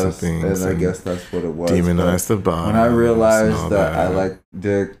functions and things. And I guess that's what it was. Demonize the body. When I realized that I like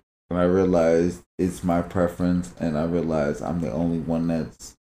dick, when I realized it's my preference, and I realized I'm the only one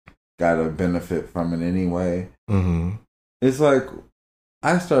that's got to benefit from it anyway. Mm-hmm. It's like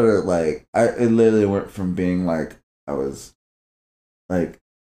I started like it literally went from being like I was like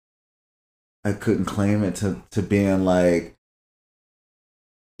I couldn't claim it to being like,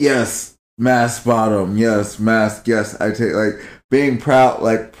 yes, mask bottom, yes, mask, yes, I take, like being proud,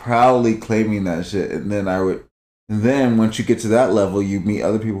 like proudly claiming that shit. And then once you get to that level, you meet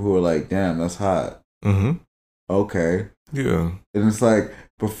other people who are like, damn, that's hot. Mm-hmm. Okay. Yeah. And it's like,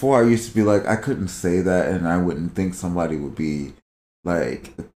 before I used to be like, I couldn't say that and I wouldn't think somebody would be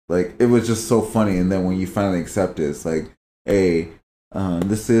like it was just so funny. And then when you finally accept it, it's like, hey,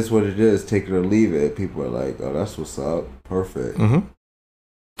 this is what it is, take it or leave it. People are like, oh, that's what's up. Perfect. Mm-hmm.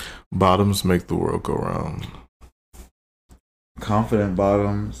 Bottoms make the world go round. Confident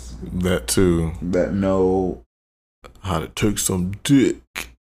bottoms. That too. That know how to take some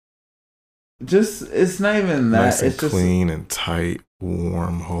dick. Just, it's not even that. Nice and it's just clean and tight,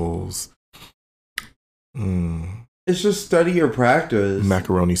 warm holes. It's just study your practice.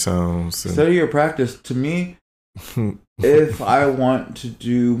 Macaroni sounds. Study your practice. To me, if I want to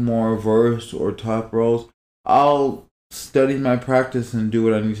do more verse or top rolls, I'll study my practice and do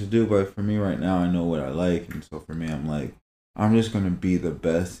what I need to do. But for me right now, I know what I like. And so for me, I'm like, I'm just going to be the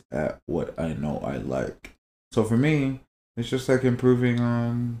best at what I know I like. So for me, it's just like improving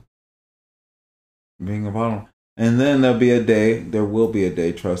on being a bottom. And then there will be a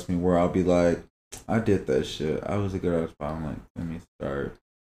day, trust me, where I'll be like, I did that shit. I was a good ass bottom. Like, let me start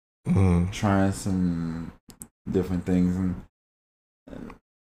trying some different things. And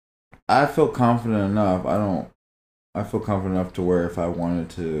I feel confident enough. I feel confident enough to where if I wanted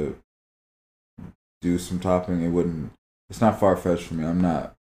to do some topping, it's not far-fetched for me. I'm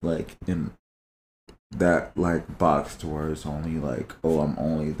not like in that like box to where it's only like, oh, I'm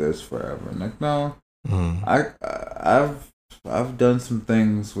only this forever. And like, no, I've done some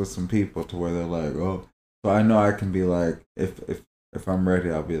things with some people to where they're like, oh, so I know I can be like, if I'm ready,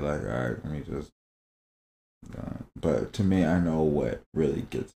 I'll be like, all right, let me just. But to me, I know what really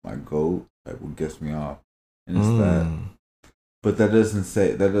gets my goat, like what gets me off, and it's that. But that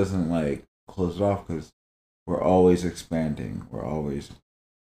doesn't like close it off, because we're always expanding. We're always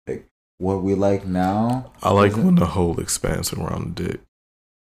like what we like now. I like when the hole expands around the dick.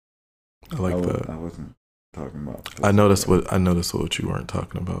 I like that. I wasn't talking about. I know that's what you weren't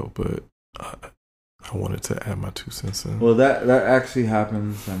talking about, but I wanted to add my 2 cents in. Well, that actually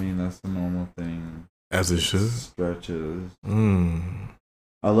happens. I mean, that's the normal thing. As it should. Stretches.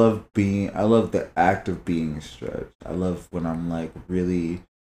 I love the act of being stretched. I love when I'm like really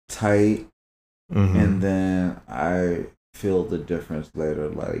tight, and then I feel the difference later.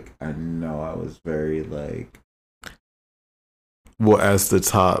 Like I know I was very like. Well, as the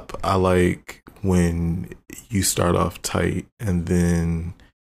top, I like when you start off tight and then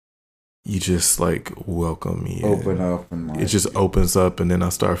you just like welcome me open in. Up and like, it just opens up, and then I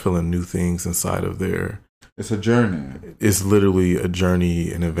start feeling new things inside of there. It's a journey. It's literally a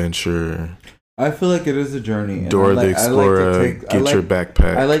journey, an adventure. I feel like it is a journey. Dora the Explorer, get your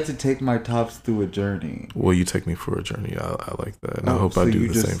backpack. I like to take my tops through a journey. Well, you take me for a journey. I like that, and I hope I do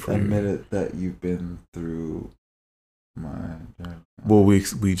the same for you. You just admitted that you've been through my journey. Well, we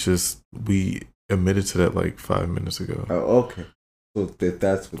admitted to that like 5 minutes ago. Oh, okay. So if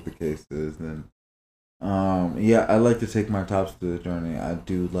that's what the case is, then yeah, I like to take my tops through the journey. I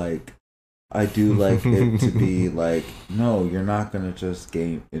do like it to be like, no, you're not gonna just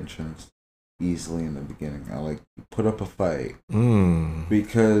gain entrance easily in the beginning. I like put up a fight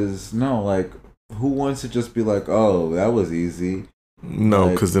because no, like who wants to just be like, oh, that was easy? No,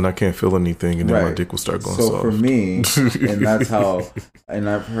 because then I can't feel anything, and then my dick will start going soft. So for me, and that's how, and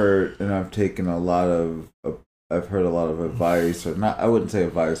I've heard a lot of advice, or not. I wouldn't say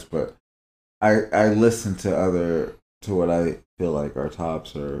advice, but I listen to what I feel like are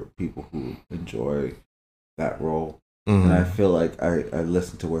tops or people who enjoy that role, and I feel like I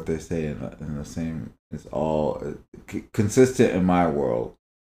listen to what they say, and the same. It's all consistent in my world.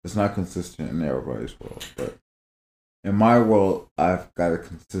 It's not consistent in everybody's world, but. In my world, I've got a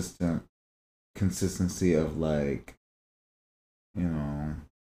consistency of like, you know.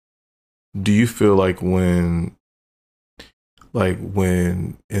 Do you feel like when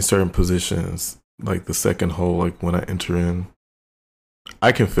in certain positions, like the second hole, like when I enter in,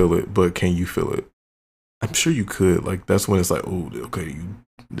 I can feel it, but can you feel it? I'm sure you could. Like that's when it's like, oh, okay,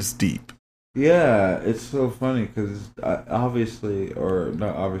 it's deep. Yeah, it's so funny because obviously, or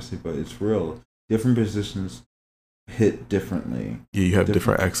not obviously, but it's real. Different positions hit differently. Yeah, you have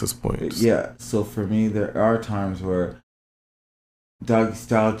different access points. Yeah, so for me, there are times where doggy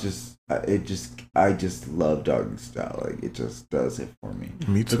style I just love doggy style. Like it just does it for me.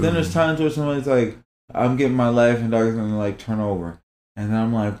 Me too. But then there's times where somebody's like, I'm getting my life and doggy's gonna like turn over, and then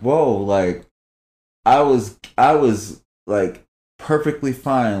I'm like, whoa, like I was like perfectly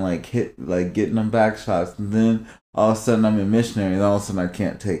fine, like getting them back shots, and then all of a sudden I'm a missionary, and all of a sudden I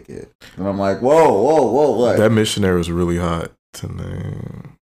can't take it, and I'm like, whoa, like that missionary was really hot tonight.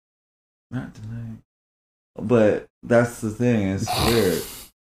 Not tonight, but that's the thing. It's weird.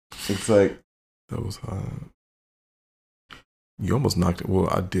 It's like that was hot. You almost knocked it. Well,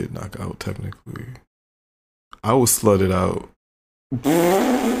 I did knock out technically. I was slutted out.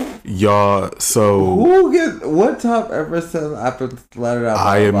 Y'all, so what top ever says I've been slutted out?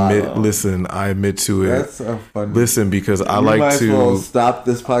 I admit to it. That's so funny. Listen, because I you like might to well stop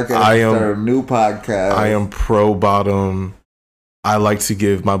this podcast and start a new podcast. I am pro bottom. I like to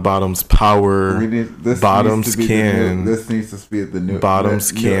give my bottoms power. Bottoms can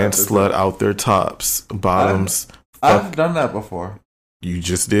slut out their tops. Bottoms. I've done that before. You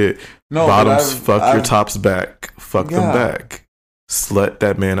just did. No, bottoms fuck your tops back. Fuck them back. Slut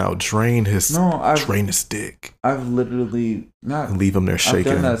that man out. Drain his dick. I've literally not leave him there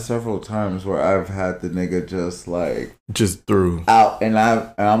shaking. I've done that several times where I've had the nigga just through out, and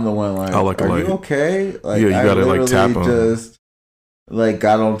I'm the one like, are you okay? Like, yeah, you gotta like tap him. Just like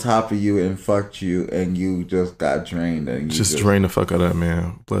got on top of you and fucked you, and you just got drained, and you just drained the fuck out of that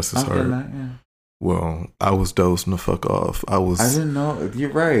man. Bless his heart. That, yeah. Well, I was dozing the fuck off. I didn't know. You're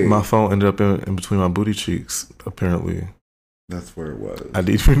right. My phone ended up in between my booty cheeks. Apparently, that's where it was. I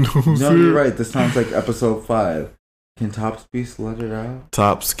didn't even know. No, you're right. This sounds like episode 5. Can tops be slutted out?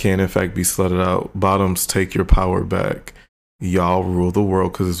 Tops can, in fact, be slutted out. Bottoms, take your power back. Y'all rule the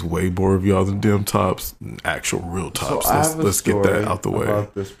world because it's way more of y'all than damn tops. Actual real tops. So let's get that out the way.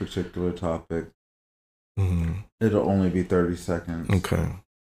 About this particular topic. Mm-hmm. It'll only be 30 seconds. Okay.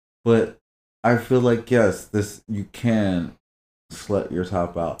 But I feel like, yes, you can slut your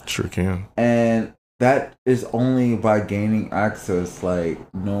top out. Sure can. And that is only by gaining access, like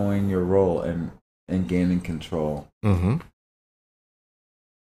knowing your role and gaining control. Mm-hmm.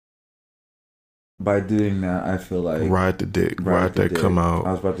 By doing that, I feel like ride the dick, ride that dick. Come out.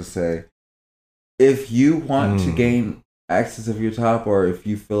 I was about to say, if you want to gain access of your top, or if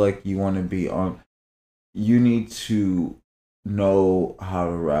you feel like you want to be on, you need to know how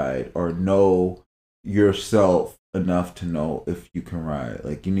to ride, or know yourself enough to know if you can ride.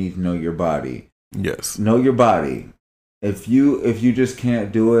 Like, you need to know your body. Yes. Know your body. If you just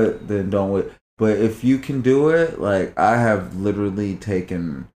can't do it, then don't wait. But if you can do it, like, I have literally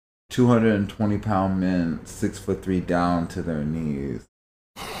taken 220-pound men 6'3" down to their knees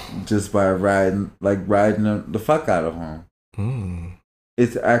just by riding the fuck out of them.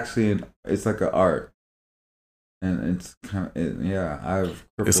 It's actually it's like an art, and it's kind of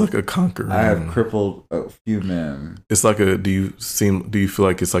it's like a conquering. I have crippled a few men. It's like do you feel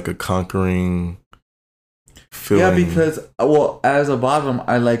like it's like a conquering feeling? Yeah, because as a bottom,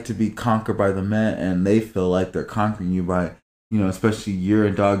 I like to be conquered by the men, and they feel like they're conquering you by, especially you're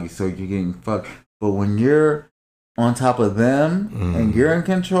a doggy, so you're getting fucked. But when you're on top of them and you're in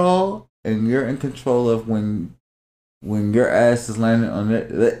control, of when your ass is landing on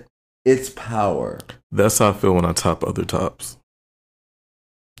it, it's power. That's how I feel when I top other tops.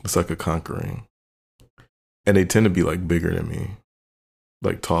 It's like a conquering. And they tend to be like bigger than me.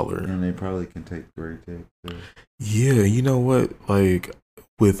 Like taller. And they probably can take great take too. Yeah, you know what? Like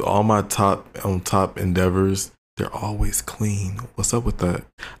with all my top endeavors, they're always clean. What's up with that?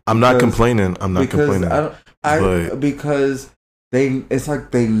 I'm not complaining. Because it's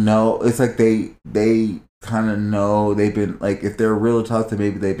like they know. It's like they kind of know. They've been like, if they're real tough, then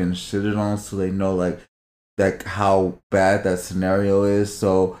maybe they've been shitted on, so they know like how bad that scenario is.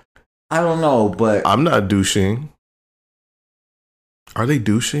 So I don't know, but I'm not douching. Are they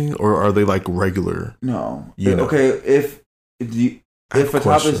douching or are they like regular? No. Okay, if a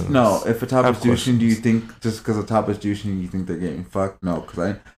top is douching, do you think just because a top is douching, you think they're getting fucked? No,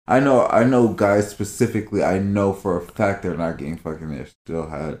 because I know guys specifically. I know for a fact they're not getting fucked, and they still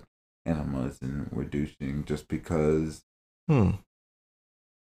had enemas and were douching just because. I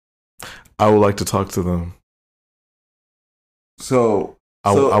would like to talk to them. So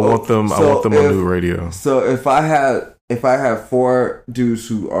I want them. I want them on new radio. So if I have 4 dudes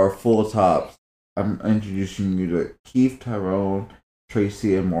who are full tops, I'm introducing you to Keith, Tyrone,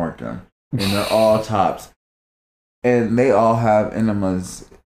 Tracy, and Morgan, and they're all tops, and they all have enemas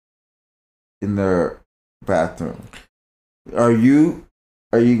in their bathroom. Are you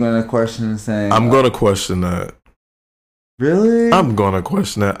gonna question and saying? I'm gonna question that. Really? I'm gonna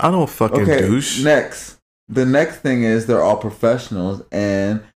question that. I don't fucking douche. Next. The next thing is they're all professionals,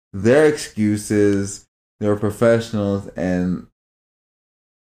 and their excuse is they're professionals and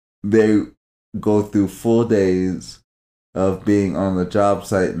they go through full days of being on the job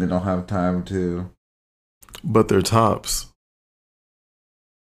site and they don't have time to. But they're tops.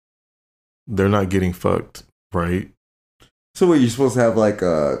 They're not getting fucked, right? So what, you're supposed to have like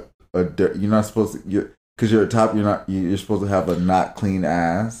you're not supposed to, because you're a top, you're supposed to have a not clean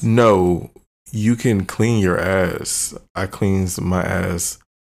ass? No, you can clean your ass. I cleans my ass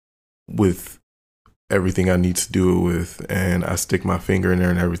with everything I need to do it with, and I stick my finger in there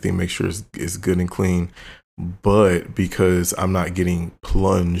and everything, make sure it's good and clean. But because I'm not getting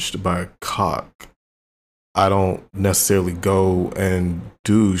plunged by a cock, I don't necessarily go and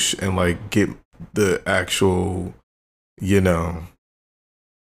douche and like get the actual,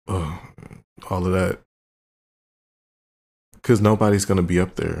 all of that. Because nobody's going to be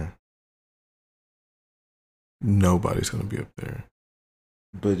up there. Nobody's going to be up there.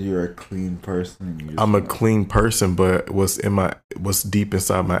 But you're a clean person. I'm a clean person, but what's deep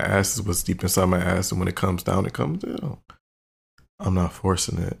inside my ass is what's deep inside my ass. And when it comes down, it comes down. I'm not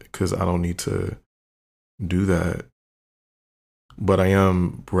forcing it because I don't need to do that. But I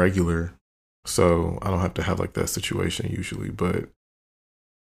am regular, so I don't have to have like that situation usually. But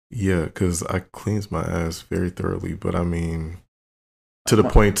yeah, because I cleans my ass very thoroughly. But I mean, to the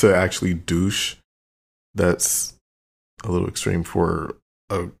point to actually douche, that's a little extreme for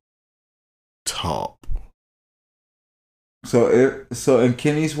a top. So in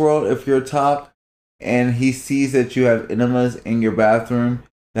Kenny's world, if you're a top and he sees that you have enemas in your bathroom,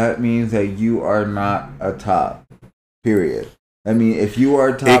 that means that you are not a top. Period. I mean, if you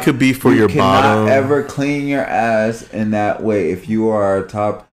are a top, it could be for your bottom. You cannot ever clean your ass in that way. If you are a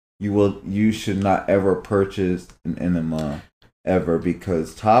top, you should not ever purchase an enema ever,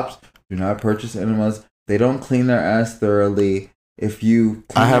 because tops do not purchase enemas. They don't clean their ass thoroughly. If you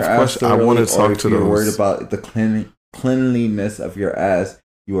clean your ass thoroughly, I want to talk to those. If you're worried about the cleanliness of your ass,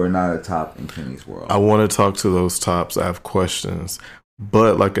 you are not a top in Kenny's world. I want to talk to those tops. I have questions.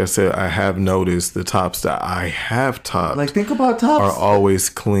 But like I said, I have noticed the tops that I have topped, like, think about tops, are always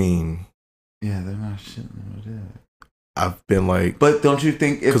clean. Yeah, they're not shitting with it. I've been like, but don't you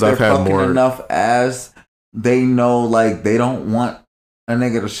think if they're fucking enough ass, they know like they don't want a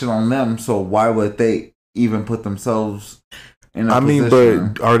nigga to shit on them, so why would they even put themselves in a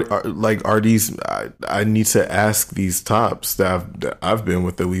position? But are these? I need to ask these tops that I've been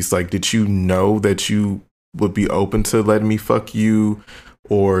with, at least. Like, did you know that you would be open to letting me fuck you,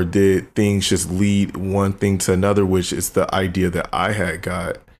 or did things just lead one thing to another, which is the idea that I had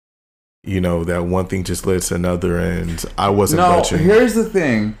got, that one thing just led to another and I wasn't budging. Here's the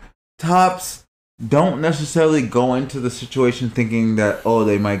thing. Tops don't necessarily go into the situation thinking that,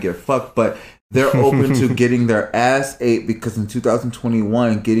 they might get fucked, but they're open to getting their ass ate, because in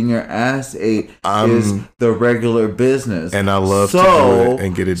 2021, getting your ass ate is the regular business. And I love to do it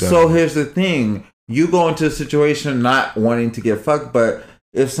and get it done. So here's the thing. You go into a situation not wanting to get fucked, but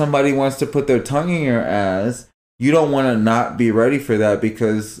if somebody wants to put their tongue in your ass, you don't want to not be ready for that,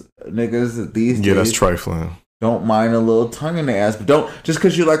 because niggas these days, that's trifling. Don't mind a little tongue in the ass, but don't, just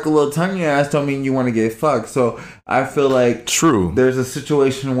because you like a little tongue in your ass don't mean you want to get fucked. So I feel like there's a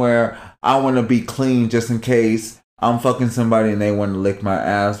situation where I want to be clean just in case I'm fucking somebody and they want to lick my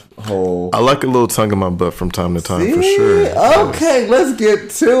asshole. I like a little tongue in my butt from time to time, for sure. Okay, let's get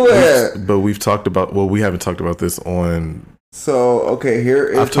to it. But we've talked about, we haven't talked about this on. So, okay, here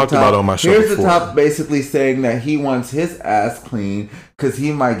is I've talked about it on my show Here's before. The top basically saying that he wants his ass clean because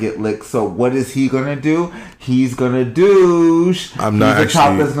he might get licked. So what is he going to do? He's going to douche. I'm not the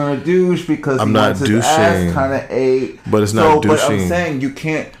top is going to douche because he wants his ass kind of ate. But it's not douching. But I'm saying you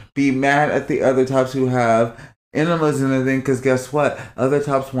can't be mad at the other tops who have enemas and everything, because guess what? Other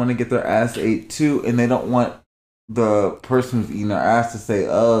tops want to get their ass ate too, and they don't want the person who's eating their ass to say,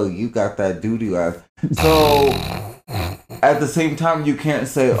 "Oh, you got that doo-doo ass." So at the same time, you can't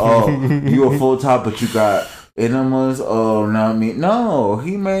say, "Oh, you a full top, but you got enemas." Oh, not me. No,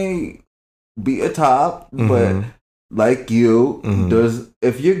 he may be a top, but like you,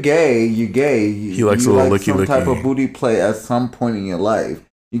 if you're gay, you're gay. He likes a little licky-licky. Some type of booty play at some point in your life.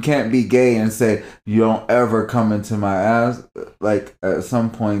 You can't be gay and say, you don't ever come into my ass. Like, at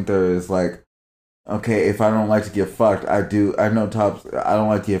some point there is like, okay, if I don't like to get fucked, I know tops, I don't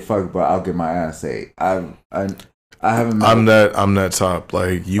like to get fucked, but I'll get my ass ate. I I haven't met. I'm that top.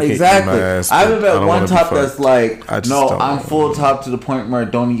 Like you exactly. can eat my ass. I haven't met one top that's like, no, I'm full top to the point where I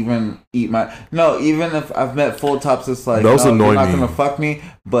don't even eat my. No, even if I've met full tops, it's like, those no, annoy you're not me. gonna fuck me,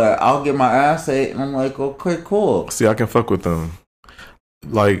 but I'll get my ass ate, and I'm like, okay, cool. See, I can fuck with them.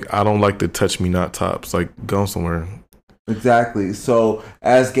 Like I don't like the touch me not tops. Like go somewhere. Exactly. So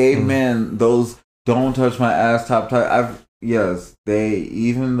as gay men, those don't touch my ass top. Yes, they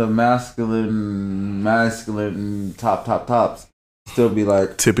even the masculine tops still be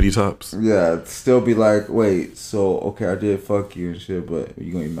like tippity tops. Yeah, still be like, wait, so okay, I did fuck you and shit, but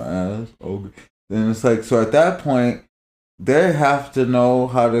you gonna eat my ass? Okay. Then it's like, so at that point, they have to know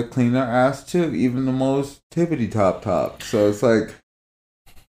how to clean their ass too, even the most tippity top. So it's like,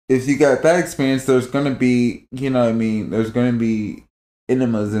 if you got that experience, there's gonna be, you know what I mean, there's gonna be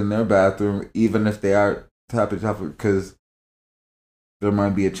enemas in their bathroom, even if they are tippity top, because there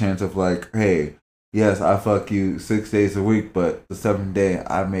might be a chance of like, hey, yes, I fuck you 6 days a week, but the 7th day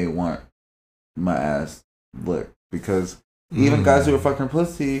I may want my ass licked, because even guys who are fucking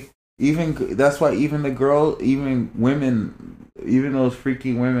pussy, even that's why even the girl, even women, even those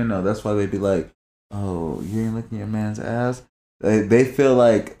freaky women know. That's why they be like, oh, you ain't licking your man's ass. They feel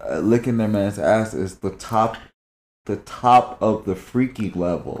like licking their man's ass is the top of the freaky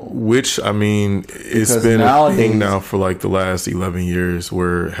level. Which, I mean, it's been a thing now for like the last 11 years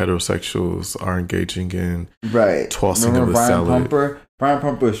where heterosexuals are engaging in tossing of a salad. Brian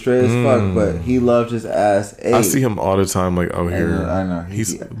Pumper is straight as fuck, but he loved his ass ate. I see him all the time, like out here. I know.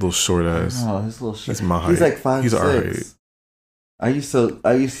 He's a little short ass. Oh, he's a little short. He's my height. He's like 5'6". He's our height. I used to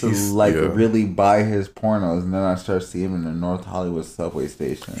really buy his pornos, and then I started seeing him in the North Hollywood subway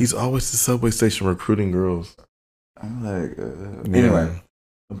station. He's always the subway station recruiting girls. I'm like, anyway,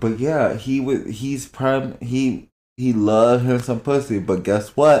 but yeah, he loved him some pussy, but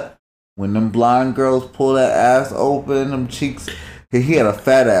guess what? When them blonde girls pull that ass open, them cheeks, he had a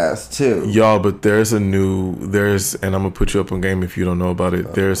fat ass too. Y'all, but and I'm gonna put you up on game if you don't know about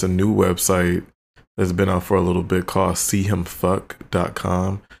it. There's a new website that's been out for a little bit called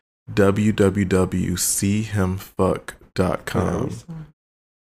seehimfuck.com. www.seehimfuck.com.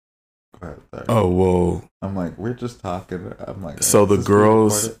 Oh, whoa. I'm like, we're just talking. I'm like, so the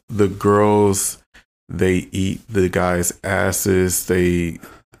girls, they eat the guys' asses, they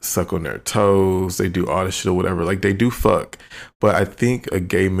suck on their toes, they do all this shit or whatever. Like, they do fuck. But I think a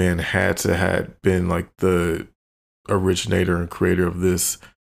gay man had been like the originator and creator of this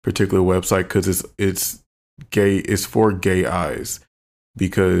particular website, because it's gay. It's for gay eyes,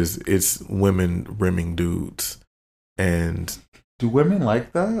 because it's women rimming dudes. And do women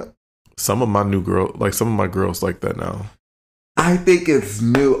like that? Some of my girls like that now. I think it's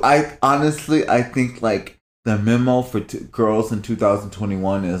new. I think like the memo for girls in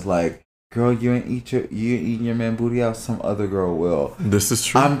 2021 is like, girl, you ain't eating your man booty out, some other girl will. This is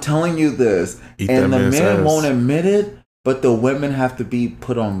true. I'm telling you this. And the men won't admit it, but the women have to be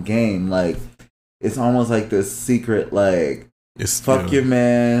put on game. Like, it's almost like this secret, like, fuck your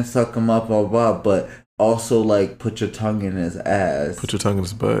man, suck him up, blah, blah, but also, like, put your tongue in his ass. Put your tongue in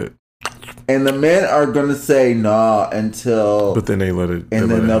his butt. And the men are going to say, nah, until... But then they let it... And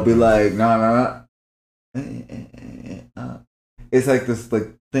then they'll be like, nah. It's like this,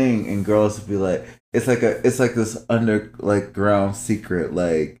 like, thing, and girls will be like... It's like this ground secret,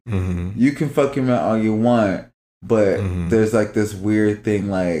 like, you can fuck him out all you want, but there's like this weird thing,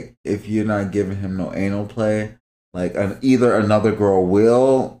 like, if you're not giving him no anal play, like, either another girl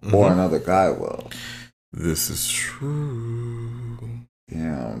will or another guy will. This is true.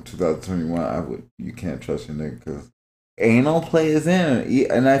 Damn, 2021, you can't trust your nigga, because anal play is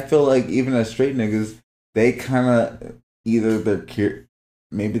in, and I feel like even as straight niggas, they kind of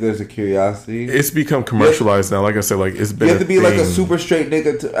maybe there's a curiosity. It's become commercialized now. Like I said, like, it's been. You have to be like a super straight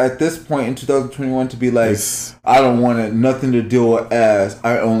nigga at this point in 2021 to be like, I don't want nothing to do with ass.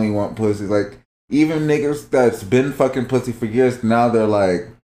 I only want pussy. Like, even niggas that's been fucking pussy for years, now they're like,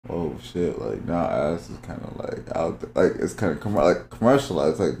 oh shit, like, now ass is kind of like out, like, it's kind of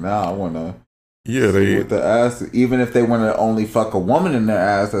commercialized. Like, now I want to. Yeah, they with the ass. Even if they want to only fuck a woman in their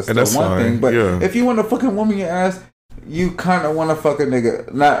ass, that's still one thing. But if you want to fucking woman in your ass, you kind of want to fuck a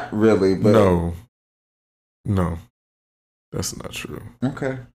nigga. Not really, but... No. That's not true.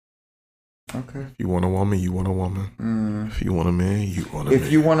 Okay. If you want a woman, you want a woman. If you want a man, you want a man.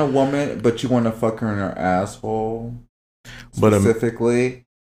 If you want a woman, but you want to fuck her in her asshole, specifically,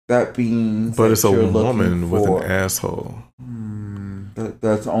 that means... But it's a woman with an asshole.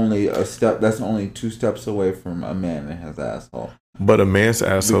 That's only a step. That's only 2 steps away from a man in his asshole. But a man's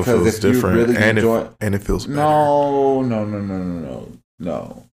asshole feels different, and it feels better.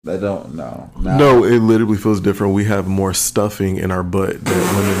 No. I don't know. No, it literally feels different. We have more stuffing in our butt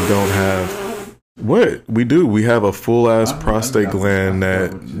that women don't have. What we do, we have a full ass prostate gland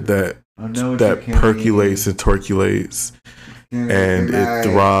that percolates and torculates, and it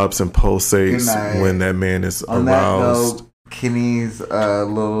throbs and pulsates when that man is aroused. Kenny's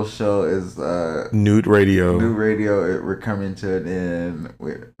little show is Nude Radio. We're coming to an end.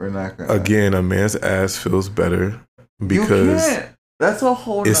 We're not gonna. Again, a man's ass feels better because that's a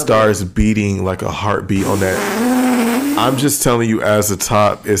whole. It starts beating like a heartbeat on that. I'm just telling you, as a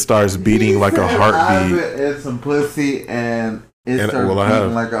top, it starts beating like a heartbeat. It's some pussy and it starts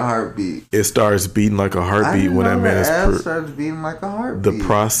beating like a heartbeat. It starts beating like a heartbeat when that man starts beating like a heartbeat. The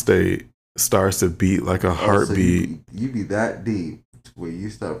prostate starts to beat like a heartbeat. So you be that deep where you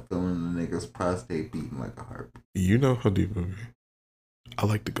start feeling the nigga's prostate beating like a heartbeat. You know how deep I be. I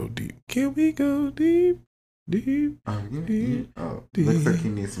like to go deep. Can we go deep? Deep. Deep. Looks like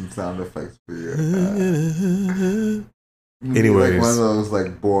you need some sound effects for your. Anyways, like one of those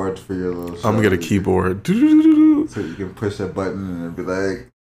like boards for your little. I'm gonna get a keyboard so you can push a button and it'll be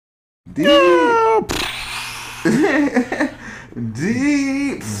like deep.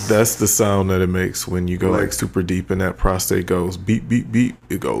 Deep. That's the sound that it makes when you go like super deep and that prostate goes beep beep beep.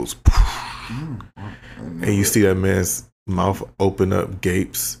 It goes, and you see that man's mouth open up,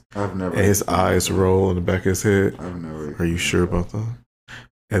 gapes, and his eyes roll in the back of his head. Are you sure about that?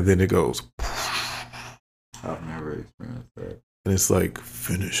 And then it goes. I've never experienced that. And it's like,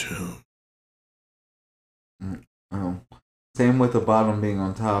 finish him. Same with the bottom being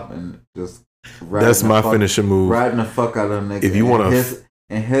on top and just. That's my finishing move. Riding the fuck out of a nigga. If you want to,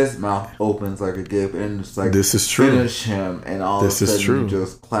 and his mouth opens like a gape, and it's like this is true. Finish him, and all this of a sudden you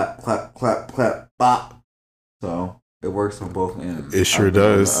just clap, clap, clap, clap, bop. So it works on both ends. It sure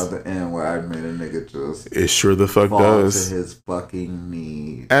does. On the other end where I made a nigga just. It sure the fuck does. To his fucking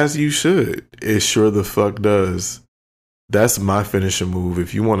knees. As you should. It sure the fuck does. That's my finishing move.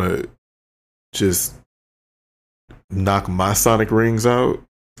 If you want to just knock my sonic rings out.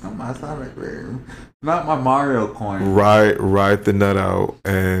 Not my Sonic ring. Not my Mario coin. Ride the nut out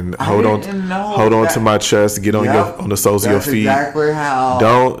and hold on to my chest. Get on on the soles of your feet. Exactly how.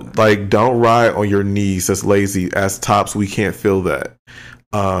 Don't ride on your knees. That's lazy. As tops, we can't feel that.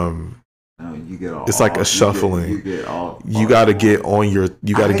 No, you get all. It's like a shuffling. You got to get on your.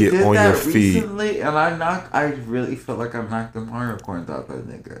 You got to get on your feet. Recently, and I really feel like I knocked the Mario coins out that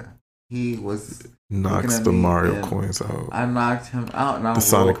nigga. He was knocks the Mario coins out. I knocked him out. And the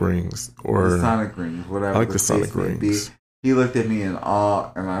Sonic rings, or the Sonic rings, whatever. I like the Sonic rings. He looked at me in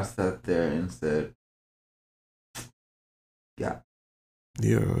awe, and I sat there and said, "Yeah,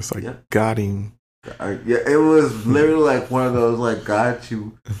 it's like got him." It was literally like one of those like got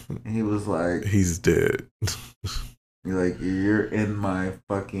you. And he was like, "He's dead." Like you're in my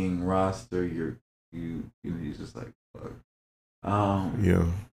fucking roster. He's just like, fuck. Yeah.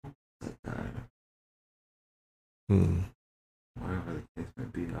 Whatever the case may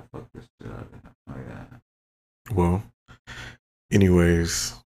be, I fuck this shit out of him. Oh yeah. Well,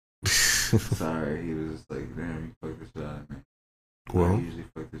 anyways. Sorry, he was just like, damn, you fuck this shit out of me. Well, I usually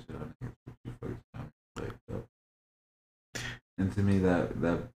fuck this shit out of me. You fuck this shit out of me. Like, so. And to me, that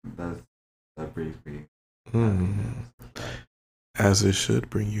brings me as it should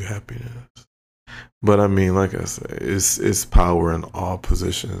bring you happiness. But I mean, like I said, it's power in all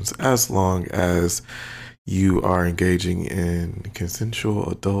positions as long as you are engaging in consensual,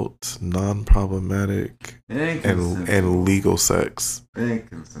 adult, non-problematic, and legal sex. It ain't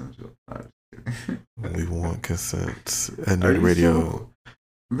consensual. We want consent at Nude Radio. Sure?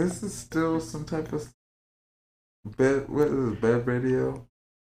 This is still some type of bed. What is this, bed radio?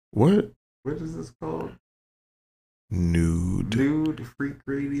 What is this called? Nude freak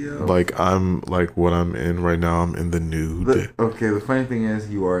radio. Like what I'm in right now. I'm in the nude. The funny thing is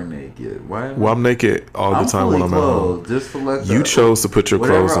you are naked. Why? I'm naked all the time when I'm clothed, at home. Just to let you chose to put your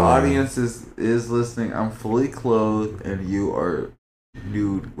clothes on. Whatever audience is listening, I'm fully clothed and you are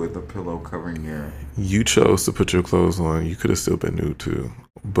nude with a pillow covering your. You chose to put your clothes on. You could have still been nude too.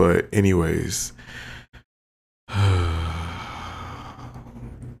 But anyways.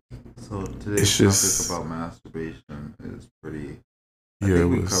 So today's topic about masturbation is pretty. I think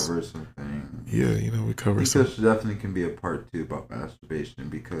we covered some things. Yeah, we covered some. This definitely can be a part 2 about masturbation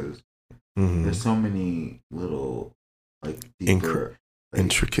because there's so many little deeper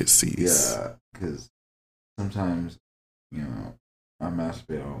intricacies. Yeah, because sometimes I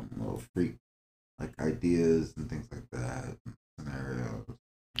masturbate on little freak ideas and things like that, scenarios.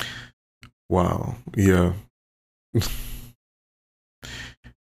 Wow. Yeah.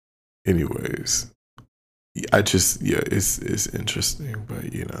 Anyways, I just, yeah, it's interesting,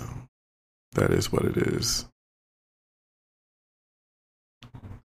 but you know, that is what it is.